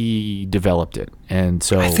think he developed it. And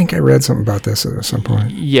so I think I read something about this at some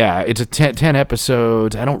point. Yeah, it's a 10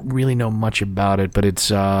 episodes. I don't really know much about it, but it's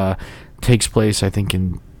takes place, I think,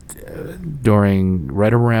 during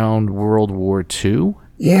right around World War II.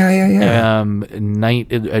 Yeah.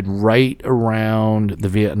 Right around the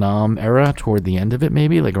Vietnam era, toward the end of it,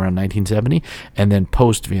 maybe like around 1970, and then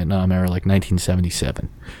post-Vietnam era, like 1977.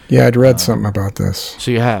 Yeah, I'd read something about this.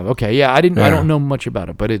 So you have, okay, yeah. I don't know much about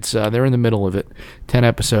it, but it's they're in the middle of it. 10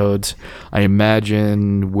 episodes. I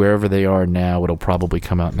imagine wherever they are now, it'll probably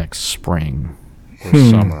come out next spring or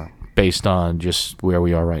summer, based on just where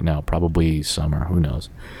we are right now. Probably summer. Who knows?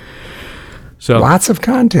 So lots of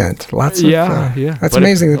content. That's yeah. That's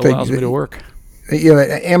amazing that allows me to work.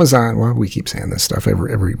 Amazon. Well, we keep saying this stuff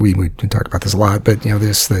every we talk about this a lot, but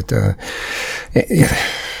there's the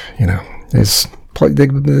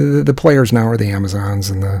players now are the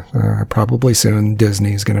Amazons, and probably soon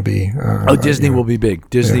Disney's going to be. Disney will be big.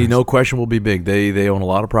 Disney, no question, will be big. They own a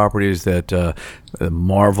lot of properties that the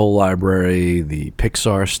Marvel library, the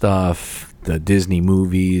Pixar stuff, the Disney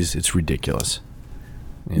movies. It's ridiculous.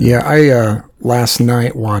 Yeah, I last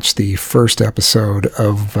night watched the first episode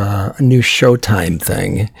of a new Showtime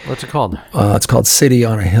thing. What's it called? It's called City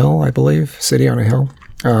on a Hill, I believe. City on a Hill.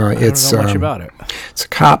 I don't know much about it. It's a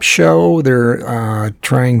cop show. They're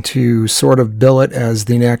trying to sort of bill it as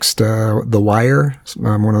the next The Wire,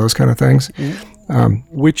 one of those kind of things.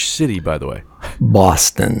 Which city, by the way?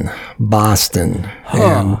 Boston.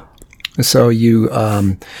 Huh. And so you...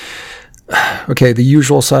 okay, the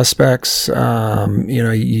usual suspects,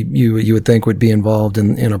 you would think would be involved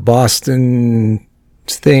in a Boston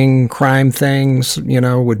crime things,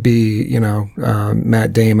 would be,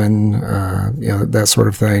 Matt Damon, that sort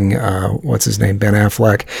of thing. What's his name? Ben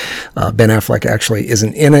Affleck. Ben Affleck actually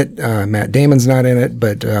isn't in it. Matt Damon's not in it,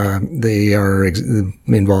 but they are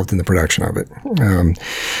involved in the production of it.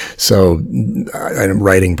 So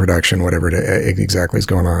writing, production, whatever it exactly is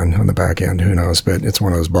going on the back end, who knows? But it's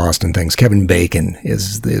one of those Boston things. Kevin Bacon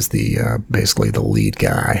is the basically the lead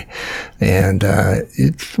guy, and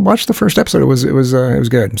watched the first episode. It was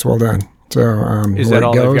good. It's well done. So is that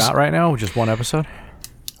all they've got right now? Just one episode?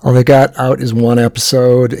 All they got out is one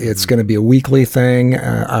episode. It's going to be a weekly thing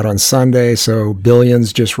out on Sunday. So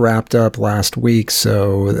Billions just wrapped up last week,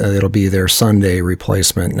 so it'll be their Sunday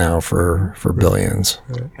replacement now for Billions.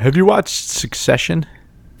 Have you watched Succession?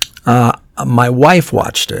 My wife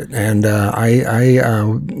watched it, and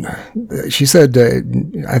she said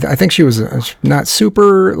I think she was not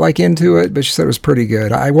super into it, but she said it was pretty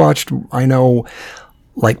good. I know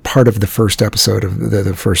like part of the first episode of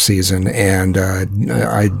the first season, and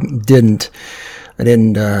I didn't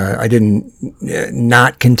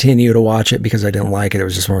not continue to watch it because I didn't like it. It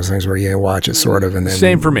was just one of those things where you watch it sort of, and then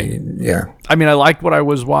same for me. Yeah, I mean, I liked what I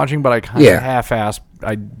was watching, but I kind of half-assed.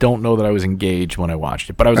 I don't know that I was engaged when I watched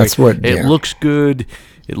it, but I was it looks good.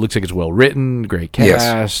 It looks like it's well written, great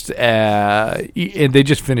cast, and they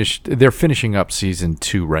just finished. They're finishing up season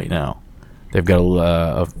 2 right now. They've got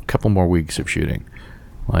a couple more weeks of shooting.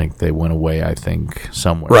 Like they went away, I think,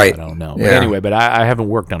 somewhere. Right. I don't know. But anyway, but I haven't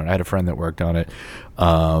worked on it. I had a friend that worked on it.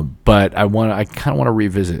 But I kind of want to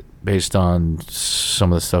revisit based on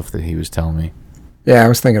some of the stuff that he was telling me. Yeah, I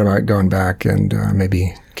was thinking about going back and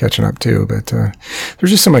maybe catching up too, but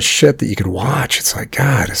there's just so much shit that you could watch. It's like,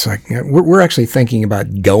 God, it's like we're actually thinking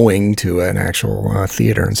about going to an actual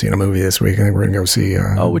theater and seeing a movie this week. I think we're going to go see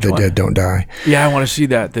The Dead Don't Die. Yeah, I want to see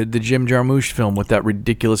that. The Jim Jarmusch film with that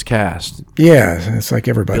ridiculous cast. Yeah, it's like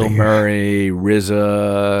everybody. Bill Murray,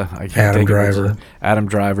 RZA, Adam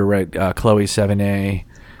Driver, right? Chloe Sevigny.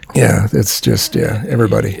 Yeah, it's just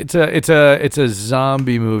everybody. It's a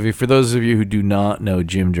zombie movie. For those of you who do not know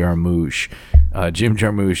Jim Jarmusch, Jim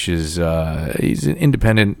Jarmusch is he's an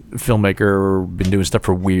independent filmmaker. Been doing stuff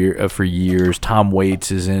for years. Tom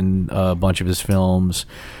Waits is in a bunch of his films.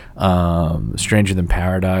 Stranger Than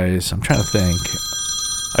Paradise. I'm trying to think.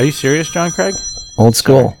 Are you serious, John Craig? Old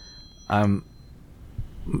school.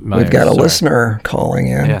 We've got a listener calling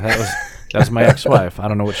in. Yeah, that was my ex-wife. I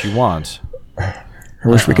don't know what she wants. I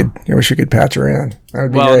wish we could patch her in. That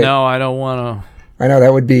would be great. No, I don't want to. I know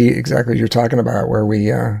that would be exactly what you're talking about, where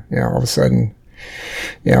we, all of a sudden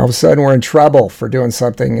we're in trouble for doing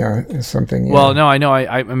something. Well, no, I know.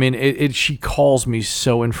 I mean, she calls me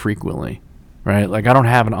so infrequently, right? Like, I don't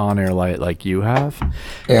have an on-air light like you have.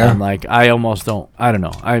 Yeah. And like, I almost don't. I don't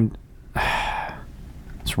know.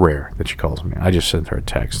 It's rare that she calls me. I just sent her a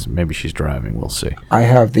text. Maybe she's driving. We'll see. I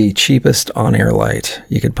have the cheapest on-air light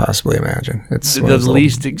you could possibly imagine. It's the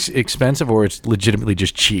least expensive, or it's legitimately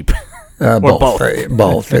just cheap. Both.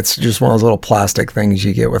 Both. It's just one of those little plastic things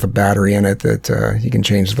you get with a battery in it that you can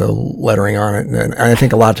change the lettering on it. And I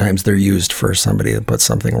think a lot of times they're used for somebody to put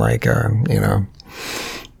something like,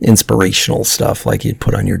 inspirational stuff like you'd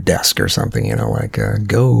put on your desk or something, like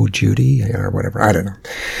 "Go Judy" or whatever. I don't know.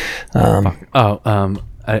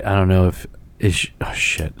 I don't know if oh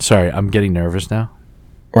shit. Sorry, I'm getting nervous now.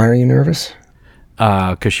 Why are you nervous?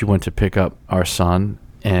 Because she went to pick up our son,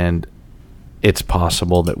 and it's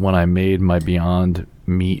possible that when I made my Beyond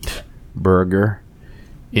Meat burger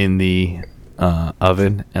in the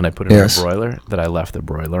oven and I put it in the broiler, that I left the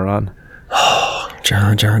broiler on.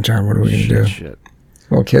 John, what are we going to do? Shit.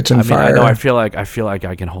 Well, kitchen fire. I know. I feel like I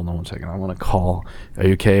can. Hold on one second. I want to call. Are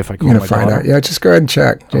you okay if I call You're my going to find daughter? out. Yeah, just go ahead and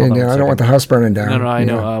check. I don't want the house burning down. No, I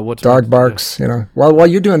know. What's dog barks, While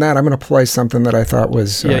you're doing that, I'm going to play something that I thought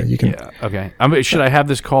was, you can. Yeah, okay. Should I have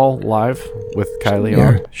this call live with Kylie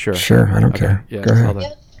on? Sure. Sure, I don't care. Yeah, go ahead. Yeah.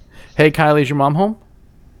 Hey, Kylie, is your mom home?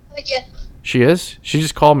 Yeah. She is? She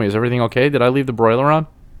just called me. Is everything okay? Did I leave the broiler on?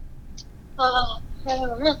 I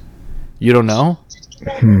don't know. You don't know?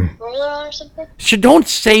 Broiler on or something? Don't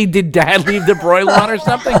say, did Dad leave the broiler on or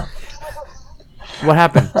something? What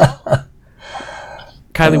happened?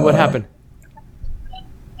 Kylie, what happened?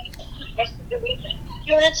 You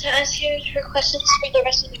wanted to ask your questions for the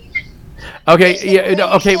rest of the week? Okay, yeah,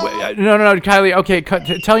 no, okay, no, Kylie, okay,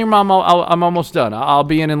 tell your mom I'm almost done. I'll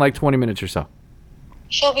be in like 20 minutes or so.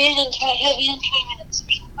 He'll be in 20 minutes.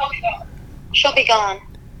 She'll be gone.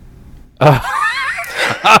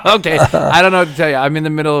 Okay, I don't know what to tell you. I'm in the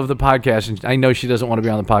middle of the podcast, and I know she doesn't want to be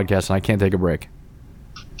on the podcast, and I can't take a break.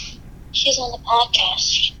 She's on the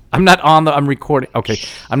podcast. I'm not on I'm recording. Okay,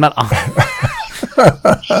 I'm not on. She'll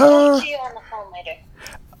talk to you on the phone later.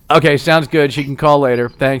 Okay, sounds good. She can call later.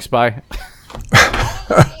 Thanks, bye.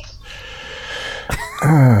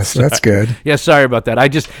 So that's good. Yeah, sorry about that. I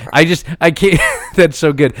can't. That's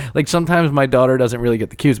so good. Like, sometimes my daughter doesn't really get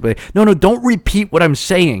the cues, but no, don't repeat what I'm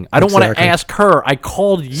saying. I don't want to ask her. I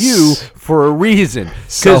called you for a reason.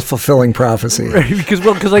 Self-fulfilling prophecy.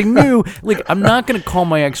 Because I knew, like, I'm not going to call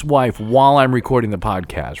my ex-wife while I'm recording the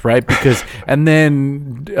podcast, right? And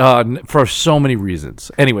then for so many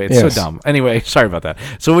reasons. Anyway, it's so dumb. Anyway, sorry about that.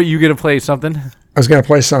 So, what, you going to play something? I was going to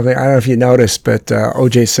play something. I don't know if you noticed, but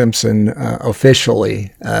O.J. Simpson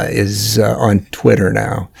officially is on Twitter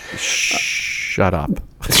now. Shut up.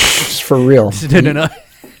 It's for real. No.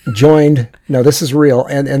 Joined. No, this is real.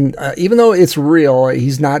 And even though it's real,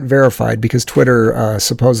 he's not verified because Twitter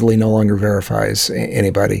supposedly no longer verifies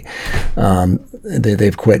anybody.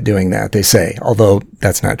 They've quit doing that, they say. Although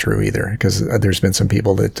that's not true either, because there's been some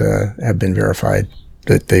people that have been verified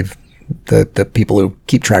that the people who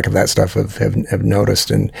keep track of that stuff have noticed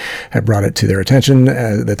and have brought it to their attention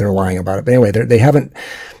that they're lying about it. But anyway, they haven't.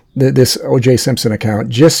 This O.J. Simpson account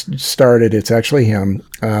just started. It's actually him.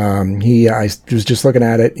 I was just looking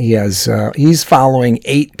at it. He's following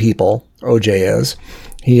 8 people. O.J. is.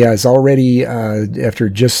 He has already, after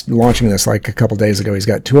just launching this like a couple days ago, he's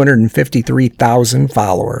got 253,000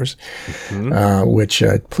 followers. Mm-hmm. Which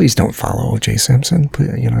please don't follow O.J. Simpson.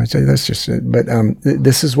 That's just. But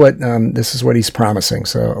this is what he's promising.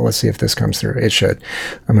 So let's see if this comes through. It should.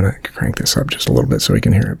 I'm gonna crank this up just a little bit so we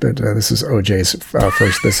can hear it. But this is O.J.'s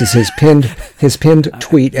first. This is his pinned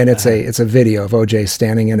tweet, and it's a video of O.J.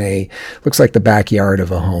 standing in looks like the backyard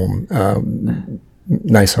of a home.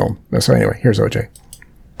 Nice home. So anyway, here's O.J.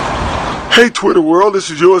 Hey Twitter world, this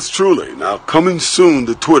is yours truly. Now coming soon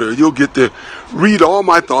to Twitter, you'll get to read all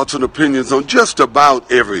my thoughts and opinions on just about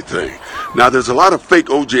everything. Now there's a lot of fake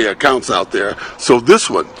OJ accounts out there, so this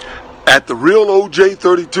one, at the real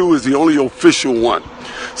OJ32, is the only official one.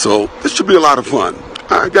 So this should be a lot of fun.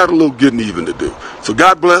 I got a little getting even to do. So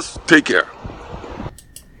God bless, take care.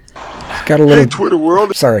 Got a little. Hey Twitter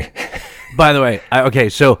world. Sorry. By the way,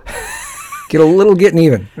 so get a little getting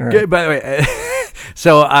even. All right. By the way.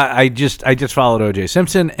 So I just followed O.J.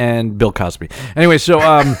 Simpson and Bill Cosby. Anyway, so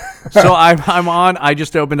I'm on. I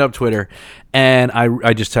just opened up Twitter and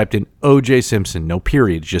I just typed in O.J. Simpson, no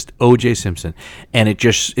periods, just O.J. Simpson, and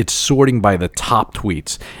it's sorting by the top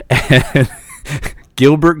tweets. And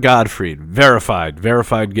Gilbert Gottfried,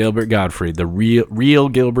 verified Gilbert Gottfried, the real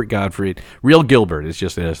Gilbert Gottfried, real Gilbert is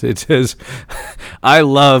just this. It says, "I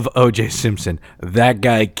love O.J. Simpson. That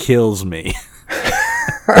guy kills me."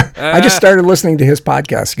 I just started listening to his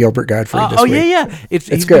podcast, Gilbert Gottfried. This week. Yeah. He's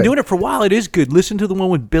good. been doing it for a while. It is good. Listen to the one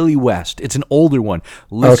with Billy West. It's an older one.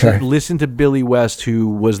 Listen to Billy West, who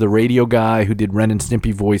was the radio guy who did Ren and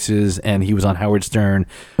Stimpy voices, and he was on Howard Stern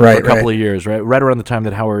for a couple of years, right around the time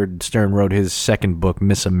that Howard Stern wrote his second book,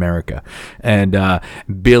 Miss America. And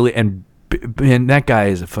Billy and that guy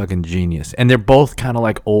is a fucking genius. And they're both kind of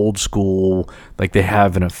like old school, like they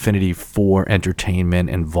have an affinity for entertainment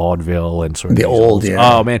and vaudeville and sort of the old, yeah.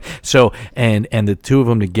 Oh man. So and the two of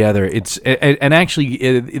them together, and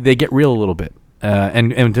actually they get real a little bit.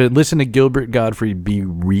 And to listen to Gilbert Gottfried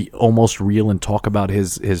be almost real and talk about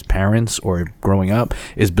his parents or growing up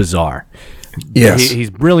is bizarre. Yes. He's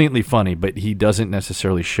brilliantly funny, but he doesn't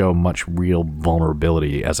necessarily show much real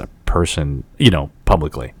vulnerability as a person,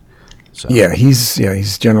 publicly. So. Yeah,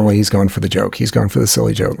 he's generally going for the joke. He's going for the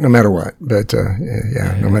silly joke, no matter what. But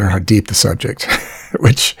no matter how deep the subject,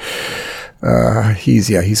 which he's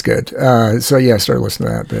good. I started listening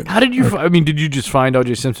to that. But how did you? Did you just find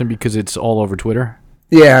O.J. Simpson because it's all over Twitter?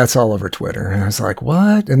 Yeah, it's all over Twitter, and I was like,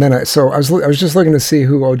 "What?" And then I was just looking to see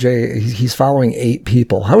who OJ. He's following 8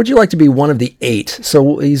 people. How would you like to be one of the 8?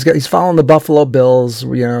 So he's following the Buffalo Bills,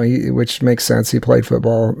 which makes sense. He played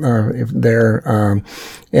football there.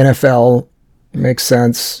 NFL makes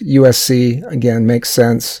sense. USC again makes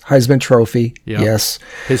sense. Heisman Trophy, yes.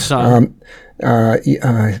 His son.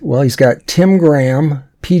 He's got Tim Graham.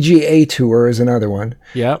 PGA Tour is another one.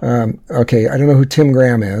 Yeah. Okay, I don't know who Tim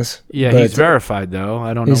Graham is. Yeah, he's verified though.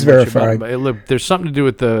 I don't know. He's verified. Look, there's something to do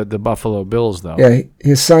with the Buffalo Bills though. Yeah,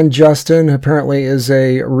 his son Justin apparently is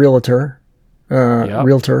a realtor.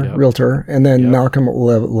 Realtor, and then Malcolm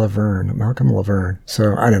Laverne.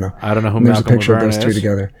 So I don't know. I don't know who There's Malcolm a picture Laverne of those two is.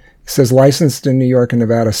 together. It says licensed in New York and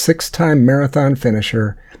Nevada, 6-time marathon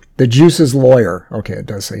finisher. The Juice's lawyer. Okay, it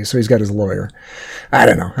does say. So he's got his lawyer. I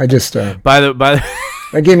don't know. I just by the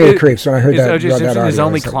that gave me the creeps when I heard that. O.J. Simpson his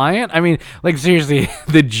only client? Seriously,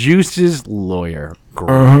 the Juice's lawyer.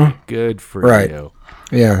 Great. Good for you.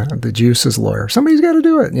 Yeah, the Juice's lawyer. Somebody's got to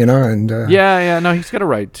do it, and no, he's got a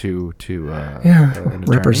right to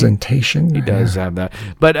representation. He does have that.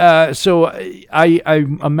 But so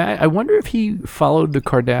I wonder if he followed the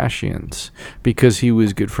Kardashians because he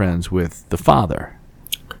was good friends with the father.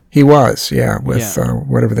 He was, with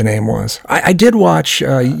whatever the name was. I did watch,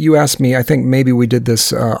 you asked me, I think maybe we did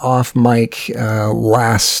this off mic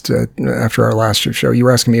after our last show. You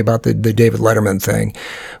were asking me about the David Letterman thing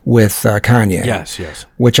with Kanye. Yes.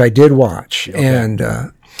 Which I did watch. Okay. And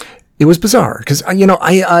it was bizarre because, I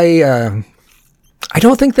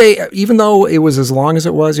don't think even though it was as long as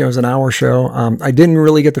it was, it was an hour show, I didn't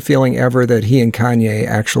really get the feeling ever that he and Kanye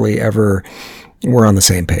actually ever were on the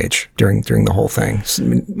same page during the whole thing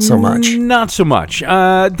so much. Not so much.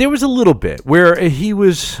 There was a little bit where he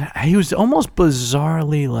was almost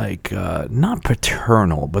bizarrely like not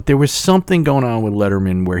paternal, but there was something going on with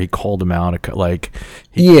Letterman where he called him out,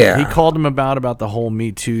 he called him about the whole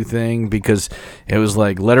Me Too thing because it was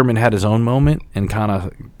like Letterman had his own moment and kind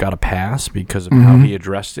of got a pass because of how he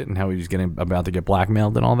addressed it and how he was about to get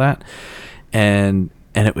blackmailed and all that, and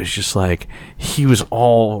it was just like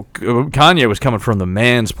Kanye was coming from the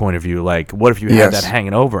man's point of view, like, what if you had that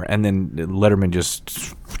hanging over? And then Letterman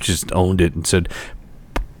just owned it and said,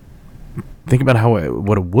 think about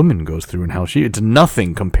what a woman goes through and how it's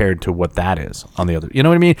nothing compared to what that is on the other. You know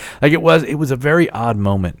what I mean? Like it was a very odd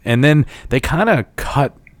moment. And then they kind of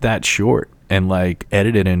cut that short and like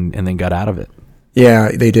edited and then got out of it.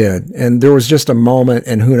 Yeah, they did. And there was just a moment,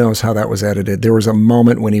 and who knows how that was edited. There was a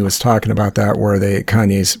moment when he was talking about that where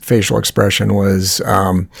Kanye's facial expression was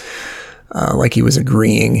like he was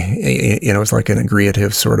agreeing. It was like an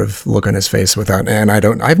agreeative sort of look on his face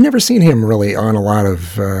I've never seen him really on a lot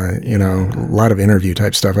of, a lot of interview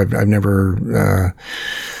type stuff. I've never,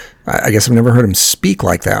 I guess I've never heard him speak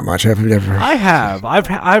like that much. I have.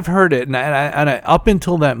 I've heard it, and I, up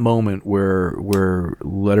until that moment where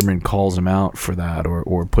Letterman calls him out for that,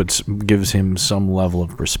 or gives him some level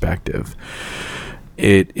of perspective,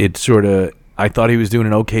 it sort of. I thought he was doing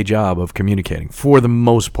an okay job of communicating for the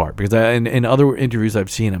most part, because in other interviews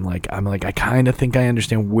I've seen, I'm like I kind of think I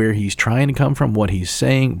understand where he's trying to come from, what he's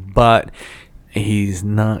saying, but he's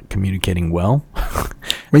not communicating well.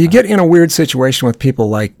 Well, you get in a weird situation with people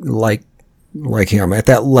like him at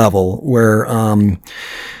that level where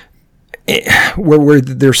where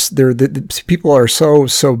the people are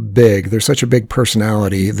so big, they're such a big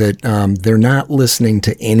personality that they're not listening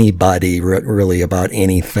to anybody really about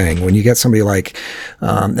anything. When you get somebody like,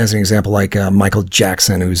 as an example, like Michael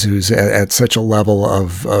Jackson, who's at such a level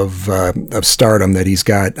of stardom that he's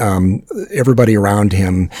got everybody around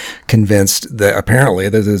him convinced that apparently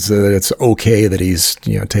that it's okay that he's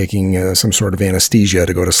taking some sort of anesthesia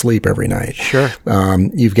to go to sleep every night. Sure.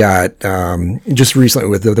 You've got just recently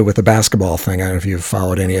with the basketball thing. I don't know if you've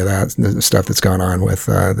followed any of that, the stuff that's gone on with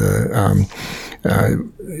the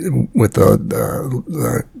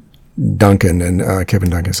Duncan and Kevin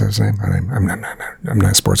Duncan is his name. I'm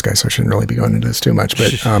not a sports guy, so I shouldn't really be going into this too much.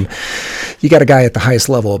 But you got a guy at the highest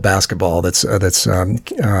level of basketball that's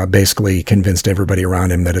basically convinced everybody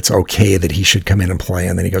around him that it's okay that he should come in and play,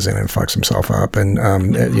 and then he goes in and fucks himself up. And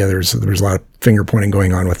there's a lot of finger pointing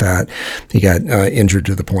going on with that. He got injured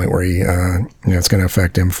to the point where he it's going to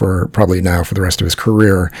affect him for the rest of his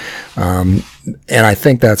career. And I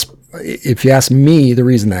think that's, if you ask me, the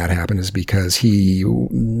reason that happened is because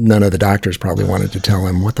none of the doctors probably wanted to tell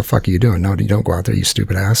him, what the fuck are you doing? No, you don't go out there, you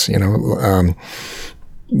stupid ass. When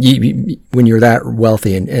you're that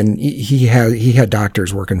wealthy, and he had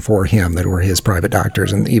doctors working for him that were his private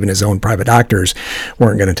doctors, and even his own private doctors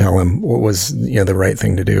weren't going to tell him what was the right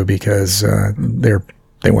thing to do, because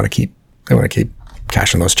they want to keep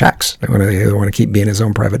cashing those checks. They want to keep being his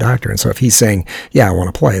own private doctor. And so if he's saying, yeah, I want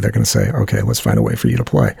to play, they're going to say, okay, let's find a way for you to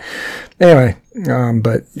play. Anyway,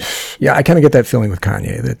 but yeah, I kind of get that feeling with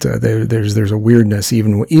Kanye that there's a weirdness,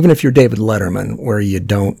 even if you're David Letterman, where you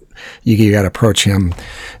got to approach him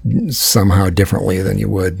somehow differently than you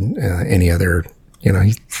would any other,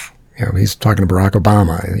 he's talking to Barack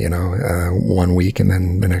Obama, 1 week, and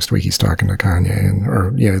then the next week he's talking to Kanye,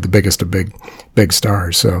 or the biggest of big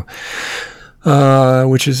stars. So,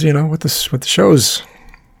 which is what the show's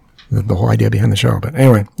the whole idea behind the show. But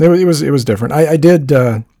anyway, it was different. I did.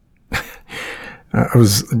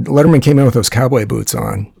 Letterman came in with those cowboy boots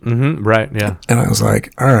on. Mm-hmm, right. Yeah. And I was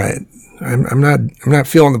like, all right, I'm not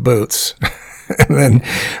feeling the boots. And then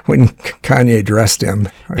when Kanye dressed him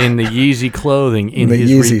in the Yeezy clothing, in the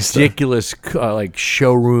his Yeezy ridiculous like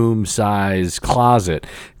showroom size closet,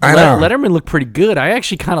 I know. Letterman looked pretty good. I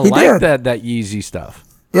actually kind of liked that Yeezy stuff.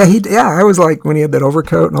 Yeah, I was like, when he had that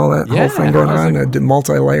overcoat and all that whole thing going on, like, a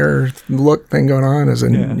multi-layer look thing going on, as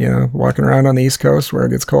in, walking around on the East Coast where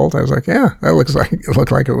it gets cold. I was like, yeah, that looked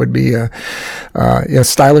like it would be,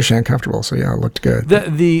 stylish and comfortable. So yeah, it looked good.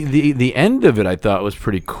 The end of it I thought was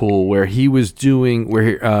pretty cool, where he was doing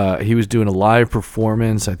a live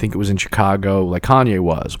performance. I think it was in Chicago, like Kanye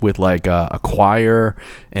was, with like a choir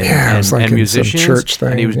and musicians, some church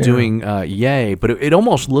thing, and he was doing Yay, but it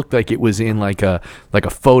almost looked like it was in like a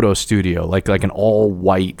photo studio, like an all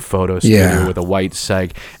white photo studio with a white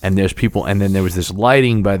seg, and there's people, and then there was this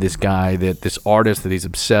lighting by this guy, this artist that he's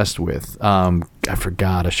obsessed with. I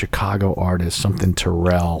forgot, a Chicago artist, something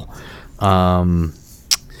Terrell.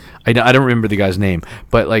 I don't remember the guy's name,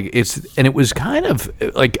 but like it was kind of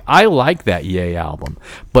like, I like that Ye album,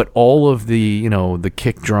 but all of the the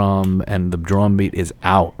kick drum and the drum beat is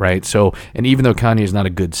out, right? So, and even though Kanye is not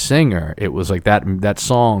a good singer, it was like that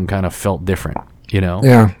song kind of felt different.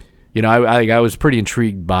 Yeah. I was pretty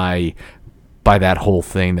intrigued by that whole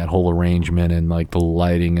thing, that whole arrangement, and like the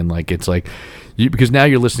lighting, and like it's like because now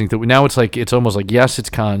you're listening to, now it's like, it's almost like, yes, it's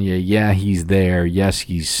Kanye, yeah, he's there, yes,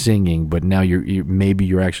 he's singing, but now maybe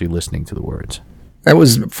you're actually listening to the words. That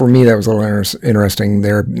was, for me, that was a little interesting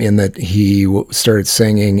there, in that he started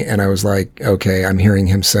singing, and I was like, okay, I'm hearing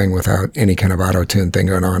him sing without any kind of auto-tune thing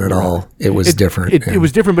going on at all. It was different. It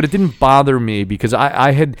was different, but it didn't bother me, because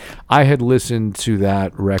I had listened to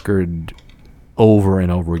that record over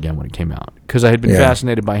and over again when it came out, because I had been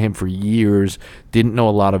fascinated by him for years, didn't know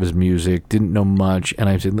a lot of his music, didn't know much, and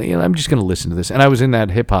I said, I'm just going to listen to this. And I was in that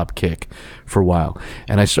hip-hop kick for a while,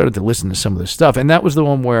 and I started to listen to some of this stuff, and that was the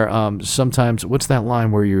one where sometimes, what's that line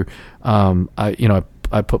where you're,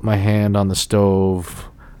 I put my hand on the stove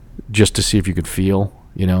just to see if you could feel,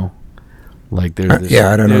 like there's this,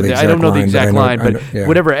 I don't know the exact line. I don't know the exact line, but yeah.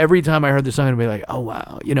 Whatever. Every time I heard the song, I'd be like, "Oh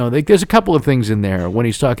wow!" There's a couple of things in there when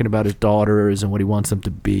he's talking about his daughters and what he wants them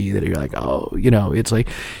to be. That you're like, "Oh, it's like,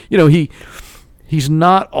 he's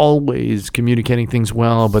not always communicating things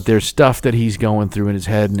well, but there's stuff that he's going through in his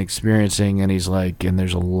head and experiencing, and he's like, and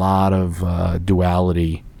there's a lot of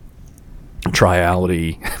duality,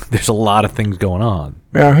 triality. There's a lot of things going on."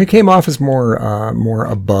 Yeah, he came off as more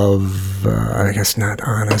above, I guess not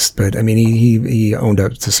honest, but I mean, he owned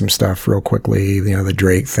up to some stuff real quickly. The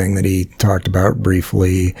Drake thing that he talked about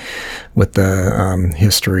briefly with the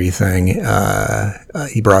history thing.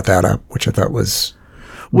 He brought that up, which I thought was.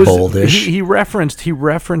 boldish. He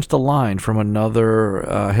referenced a line from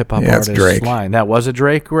another hip hop It's artist's Drake. line. That was a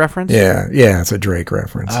Drake reference. Yeah, it's a Drake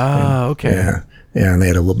reference. Ah, okay. Yeah, and they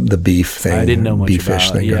had the beef thing. I didn't know much beefish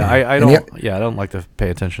about it. thing. Yeah, going on. I don't like to pay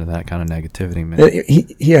attention to that kind of negativity, man.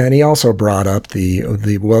 And he also brought up the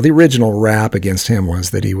original rap against him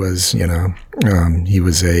was that he was, he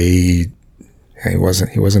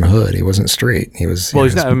wasn't hood, he wasn't street, he was. Well,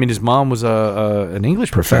 he's not. I mean, his mom was an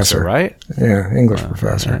English professor, right? Yeah, English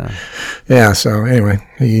professor. Yeah. So anyway,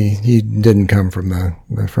 he didn't come from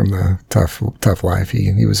the tough life.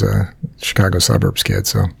 He was a Chicago suburbs kid.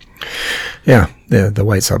 So yeah, the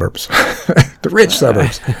white suburbs, the rich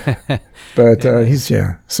suburbs. But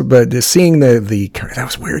but seeing that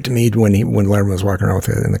was weird to me when Letterman was walking around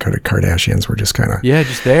and the Kardashians were just kind of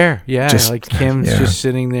just there, like Kim's just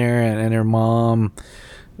sitting there and her mom,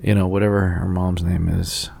 whatever her mom's name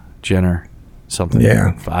is, Jenner, something.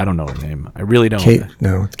 Yeah, I don't know her name. I really don't. Kate,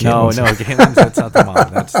 Caitlin's, that's not the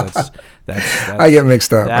mom. That's I get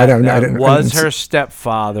mixed up. I didn't her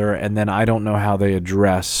stepfather, and then I don't know how they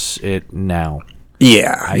address it now.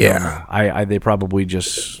 Yeah, They probably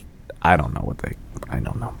just. I don't know I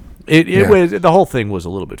don't know. It was, the whole thing was a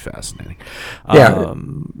little bit fascinating. Yeah.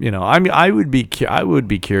 I would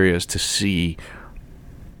be curious to see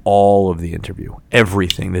all of the interview,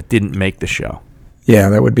 everything that didn't make the show. Yeah,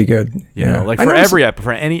 that would be good.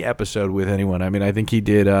 For any episode with anyone. I mean, I think he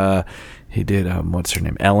did what's her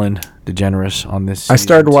name, Ellen DeGeneres on this season. I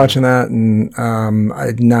started watching that, and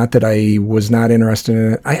not that I was not interested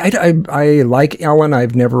in it. I like Ellen.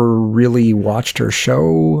 I've never really watched her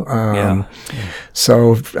show,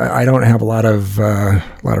 so I don't have a lot of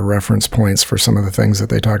reference points for some of the things that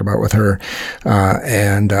they talk about with her,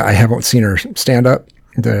 and I haven't seen her stand up.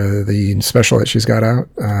 The special that she's got out,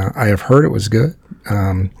 I have heard it was good.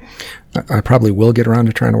 I probably will get around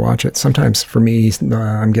to trying to watch it. Sometimes for me,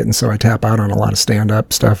 I'm getting so I tap out on a lot of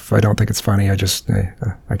stand-up stuff. If I don't think it's funny, I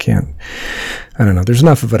can't. I don't know. There's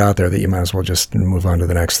enough of it out there that you might as well just move on to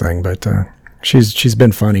the next thing. But she's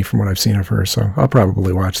been funny from what I've seen of her, so I'll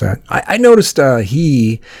probably watch that. I noticed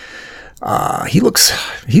he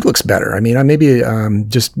looks better. I mean, maybe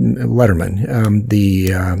just Letterman.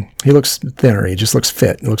 He looks thinner. He just looks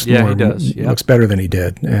fit. He looks more, he does. Yep. Looks better than he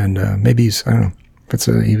did, and maybe he's. I don't know.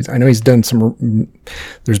 I know he's done some.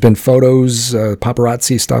 There's been photos,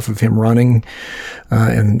 paparazzi stuff of him running,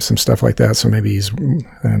 and some stuff like that. So maybe he's.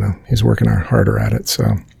 I don't know. He's working harder at it. So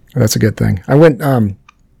that's a good thing. I went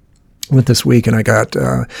this week and I got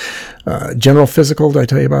general physical. Did I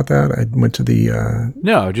tell you about that? I went to the.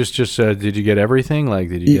 No, just did you get everything? Like,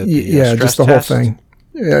 did you get the just the test? Whole thing.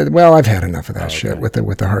 Yeah, well, I've had enough of that shit with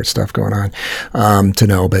the heart stuff going on to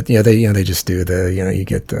know. But they just do you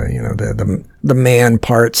get the man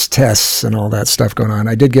parts tests and all that stuff going on.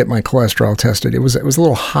 I did get my cholesterol tested. It was a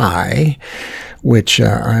little high, which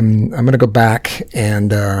I'm going to go back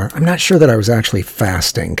and I'm not sure that I was actually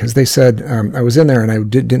fasting because they said I was in there and I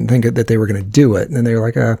didn't think that they were going to do it. And then they were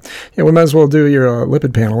like, we might as well do your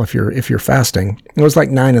lipid panel if you're fasting. It was like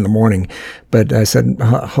 9 a.m, but I said,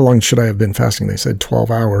 how long should I have been fasting? They said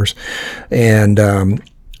 12 hours. And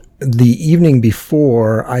the evening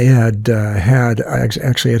before, I had had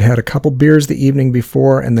a couple beers the evening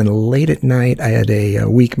before, and then late at night, I had a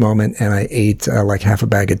weak moment, and I ate like half a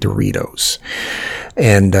bag of Doritos.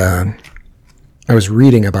 And I was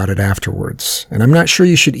reading about it afterwards, and I'm not sure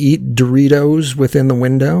you should eat Doritos within the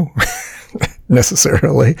window.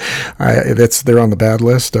 Necessarily, they're on the bad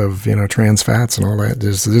list of trans fats and all that.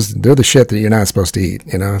 They're the shit that you're not supposed to eat.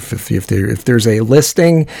 If there's a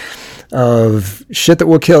listing of shit that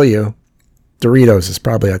will kill you, Doritos is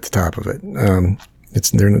probably at the top of it.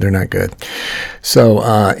 They're not good. So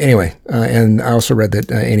anyway, and I also read that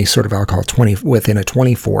any sort of alcohol within a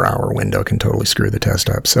 24-hour window can totally screw the test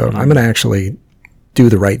up. So I'm going to actually do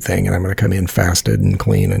the right thing, and I'm going to come in fasted and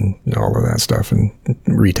clean and all of that stuff and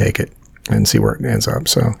retake it and see where it ends up.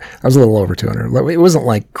 So I was a little over 200. It wasn't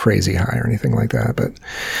like crazy high or anything like that, but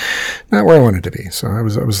not where I wanted to be. So I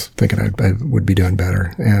was thinking I would be doing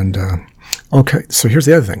better. And okay, so here's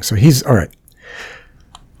the other thing. So he's all right.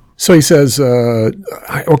 So he says, so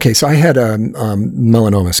I had a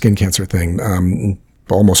melanoma skin cancer thing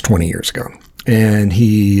almost 20 years ago. And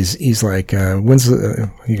he's like, he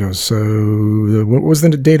goes, so what was the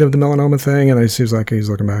date of the melanoma thing? And he's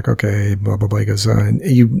looking back, okay, blah, blah, blah. He goes,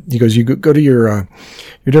 you go to your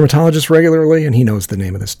dermatologist regularly? And he knows the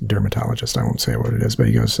name of this dermatologist. I won't say what it is, but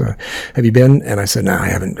he goes, have you been? And I said, no, I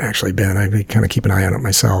haven't actually been. I kind of keep an eye on it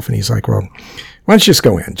myself. And he's like, well, why don't you just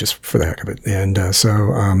go in just for the heck of it? And so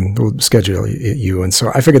we'll schedule you. And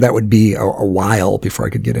so I figured that would be a while before I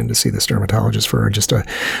could get in to see this dermatologist for just a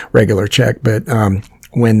regular check. But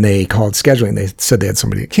when they called scheduling, they said they had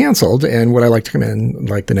somebody canceled and would I like to come in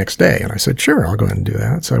like the next day? And I said, sure, I'll go ahead and do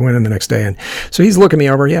that. So I went in the next day, and so he's looking me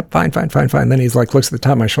over. Yep, fine. Then he's like, looks at the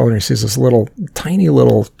top of my shoulder and he sees this tiny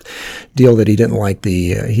little deal that he didn't like.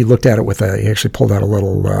 He looked at it he actually pulled out a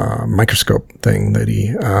little microscope thing that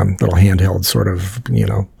little handheld sort of,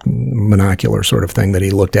 monocular sort of thing that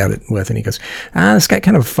he looked at it with. And he goes, this got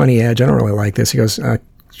kind of a funny edge. I don't really like this. He goes,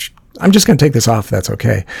 I'm just going to take this off. That's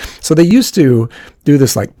okay. So they used to do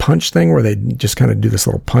this like punch thing where they just kind of do this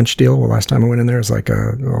little punch deal. Well, last time I went in there, it was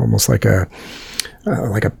almost like a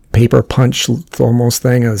paper punch almost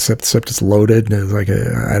thing, except it's loaded. And it was like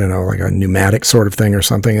a pneumatic sort of thing or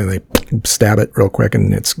something. And they stab it real quick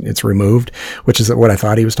and it's removed, which is what I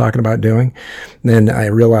thought he was talking about doing. And then I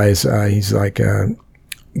realize, he's like,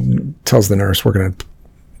 tells the nurse, we're going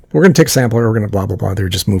to take a sample, or we're going to blah, blah, blah. They're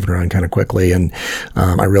just moving around kind of quickly. And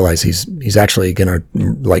I realize he's actually going to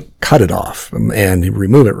like cut it off and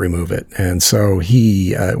remove it. And so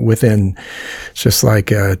he, within just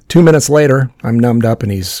like 2 minutes later, I'm numbed up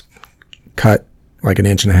and he's cut like 1.5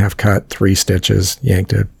 inch cut, 3 stitches,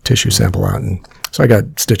 yanked a tissue sample out. And so I got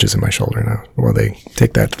stitches in my shoulder now. Well, they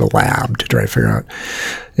take that to the lab to try to figure out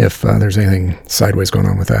if there's anything sideways going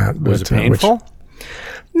on with that. Was it painful?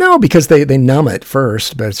 No, because they numb it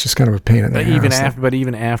first, but it's just kind of a pain in the ass. But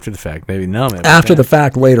even after the fact, maybe numb it. After the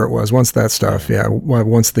fact, later it was. Once that stuff,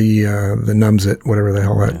 once the numbs it, whatever the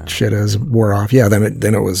hell that shit is, wore off. Yeah,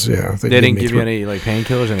 then it was. Yeah, they didn't give you any like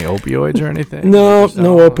painkillers, any opioids or anything. No,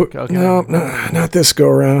 not this go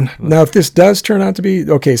around. Now, if this does turn out to be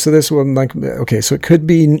okay, so this one so it could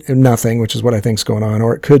be nothing, which is what I think is going on,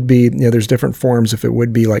 or it could be. There's different forms. If it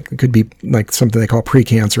would be like, it could be like something they call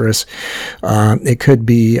precancerous. It could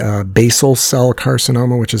be basal cell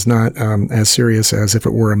carcinoma, which is not as serious as if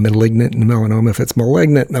it were a malignant melanoma. If it's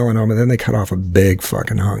malignant melanoma, then they cut off a big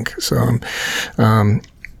fucking hunk. So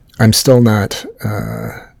I'm still not.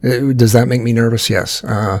 Does that make me nervous? Yes.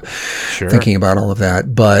 Sure. Thinking about all of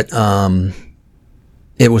that, but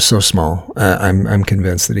it was so small. I'm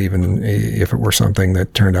convinced that even if it were something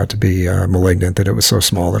that turned out to be malignant, that it was so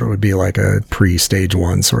small that it would be like a pre-stage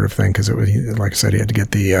 1 sort of thing. Because it was, like I said, he had to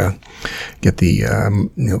get the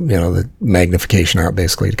the magnification out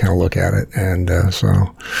basically to kind of look at it, and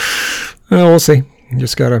we'll see. You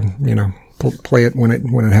just gotta play it when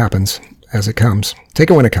it happens, as it comes.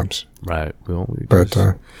 Take it when it comes. Right.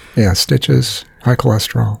 Stitches, high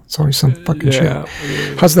cholesterol. It's always some fucking shit.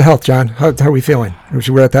 How's the health, John? How are we feeling?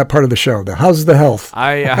 We're at that part of the show. How's the health?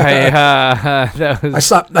 I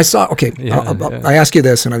saw. Okay, I ask you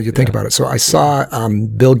this, and you think about it. So I saw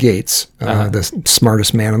Bill Gates, the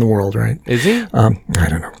smartest man in the world, right? Is he? I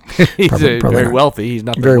don't know. He's probably very wealthy. He's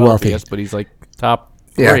not very wealthy, but he's like top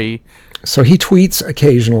 3. Yeah. So he tweets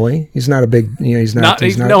occasionally. He's not a big, he's not.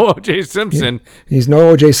 He's no O.J. Simpson. He's no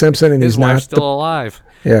O.J. Simpson, and his he's not wife's still alive.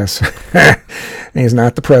 Yes, and he's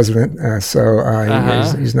not the president,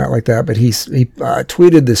 he's not like that. But he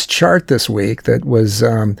tweeted this chart this week that was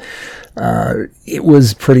it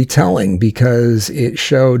was pretty telling because it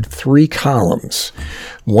showed 3 columns.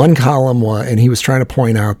 One column was, and he was trying to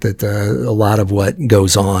point out that a lot of what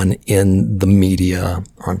goes on in the media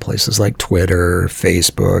on places like Twitter,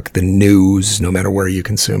 Facebook, the news, no matter where you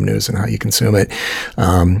consume news and how you consume it,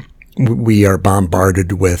 we are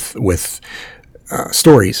bombarded with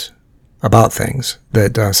stories about things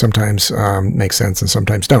that sometimes make sense and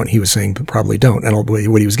sometimes don't. He was saying probably don't. And what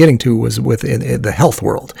he was getting to was within the health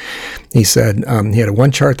world. He said he had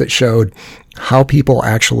one chart that showed how people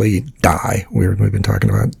actually die. We've been talking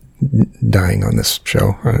about dying on this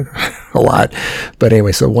show a lot. But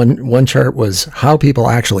anyway, so one chart was how people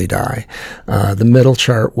actually die. The middle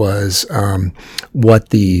chart was what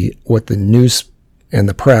the news and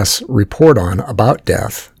the press report on about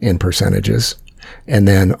death in percentages. And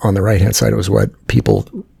then on the right-hand side, it was what people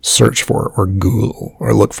search for or Google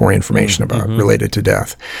or look for information about related to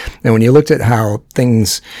death. And when you looked at how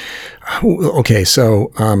things,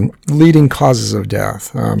 leading causes of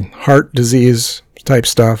death, heart disease type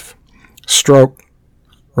stuff, stroke,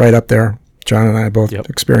 right up there. John and I both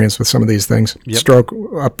experienced with some of these things. Yep. Stroke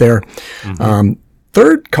up there.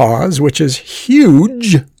 Third cause, which is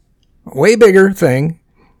huge, way bigger thing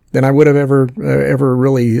than I would have ever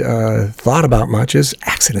really thought about much, is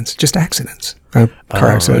accidents, just accidents. Car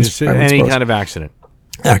accidents. Any kind of accident.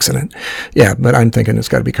 Accident. Yeah, but I'm thinking it's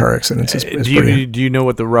got to be car accidents. Do you know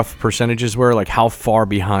what the rough percentages were? Like, how far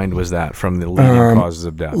behind was that from the leading causes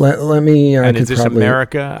of death? Let me. And is this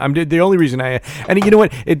America? The only reason and you know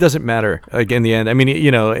what? It doesn't matter. Like, in the end, I mean,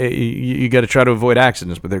 you know, you got to try to avoid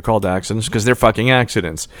accidents, but they're called accidents because they're fucking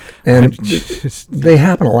accidents. And they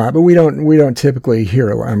happen a lot, but we don't typically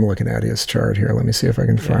hear. I'm looking at his chart here. Let me see if I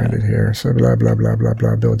can find it here. So blah blah blah blah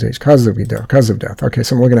blah. Bill Gates, causes of death. Okay,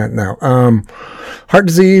 so I'm looking at it now. Heart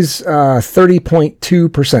disease,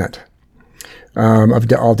 30.2%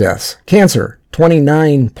 of all deaths. Cancer,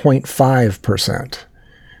 29.5%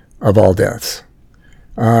 of all deaths.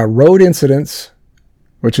 Road incidents,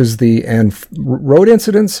 road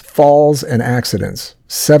incidents, falls, and accidents,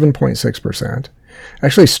 7.6%.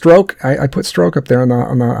 Actually, stroke, I put stroke up there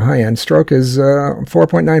on the high end. Stroke is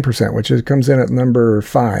 4.9%, which comes in at number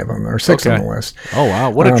 5 or 6 on the list. Oh, wow.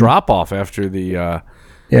 What a drop off after the...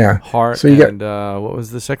 heart. So you get what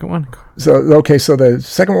was the second one? So the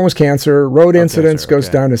second one was cancer. Road incidents goes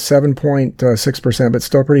down to 7.6%, but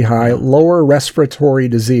still pretty high. Lower respiratory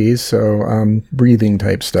disease, so breathing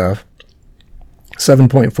type stuff,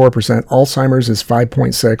 7.4%. Alzheimer's is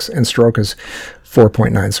 5.6%, and stroke is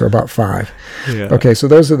 4.9%, so about 5%. Yeah. Okay, so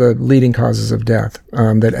those are the leading causes of death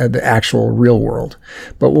that the actual real world.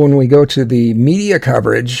 But when we go to the media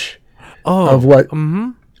coverage of what.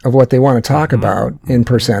 Mm-hmm. Of what they want to talk about in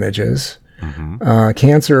percentages.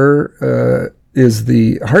 Cancer is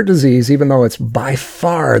the heart disease, even though it's by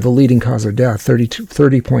far the leading cause of death,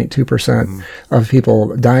 30.2% of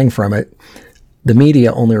people dying from it. The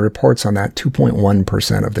media only reports on that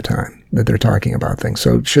 2.1% of the time that they're talking about things.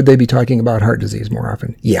 So should they be talking about heart disease more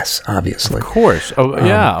often? Yes, obviously. Of course.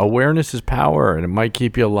 Awareness is power, and it might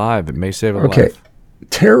keep you alive. It may save a life. Okay.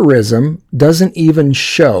 Terrorism doesn't even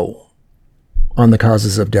show on the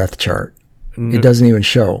causes of death chart. It doesn't even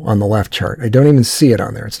show on the left chart. I don't even see it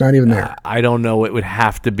on there. It's not even there. I don't know. It would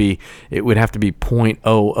have to be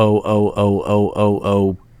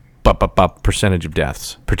 0.0000000 percentage of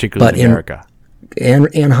deaths, particularly in America.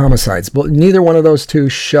 And homicides. But neither one of those two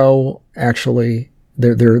show actually.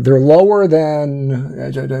 They're lower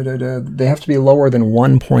than. They have to be lower than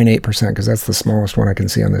 1.8% because that's the smallest one I can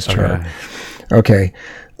see on this chart. Okay.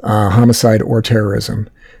 Homicide or terrorism.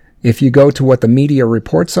 If you go to what the media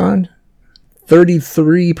reports on,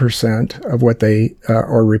 33% of what they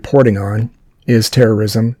are reporting on is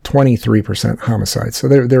terrorism, 23% homicide. So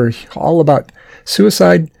they're all about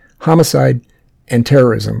suicide, homicide, and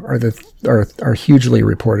terrorism are hugely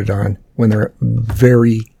reported on when they're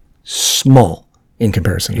very small in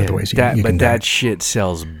comparison to the ways you can die. But that shit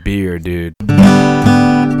sells beer, dude.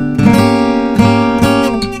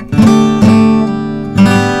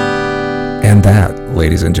 And that,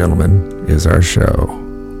 ladies and gentlemen, is our show.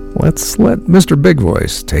 Let's let Mr. Big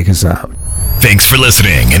Voice take us out. Thanks for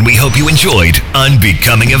listening, and we hope you enjoyed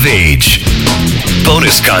Unbecoming of Age.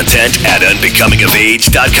 Bonus content at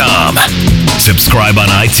unbecomingofage.com. Subscribe on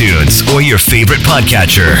iTunes or your favorite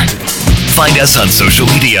podcatcher. Find us on social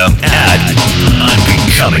media at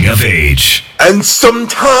Unbecoming of Age. And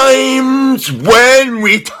sometimes when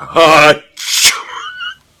we touch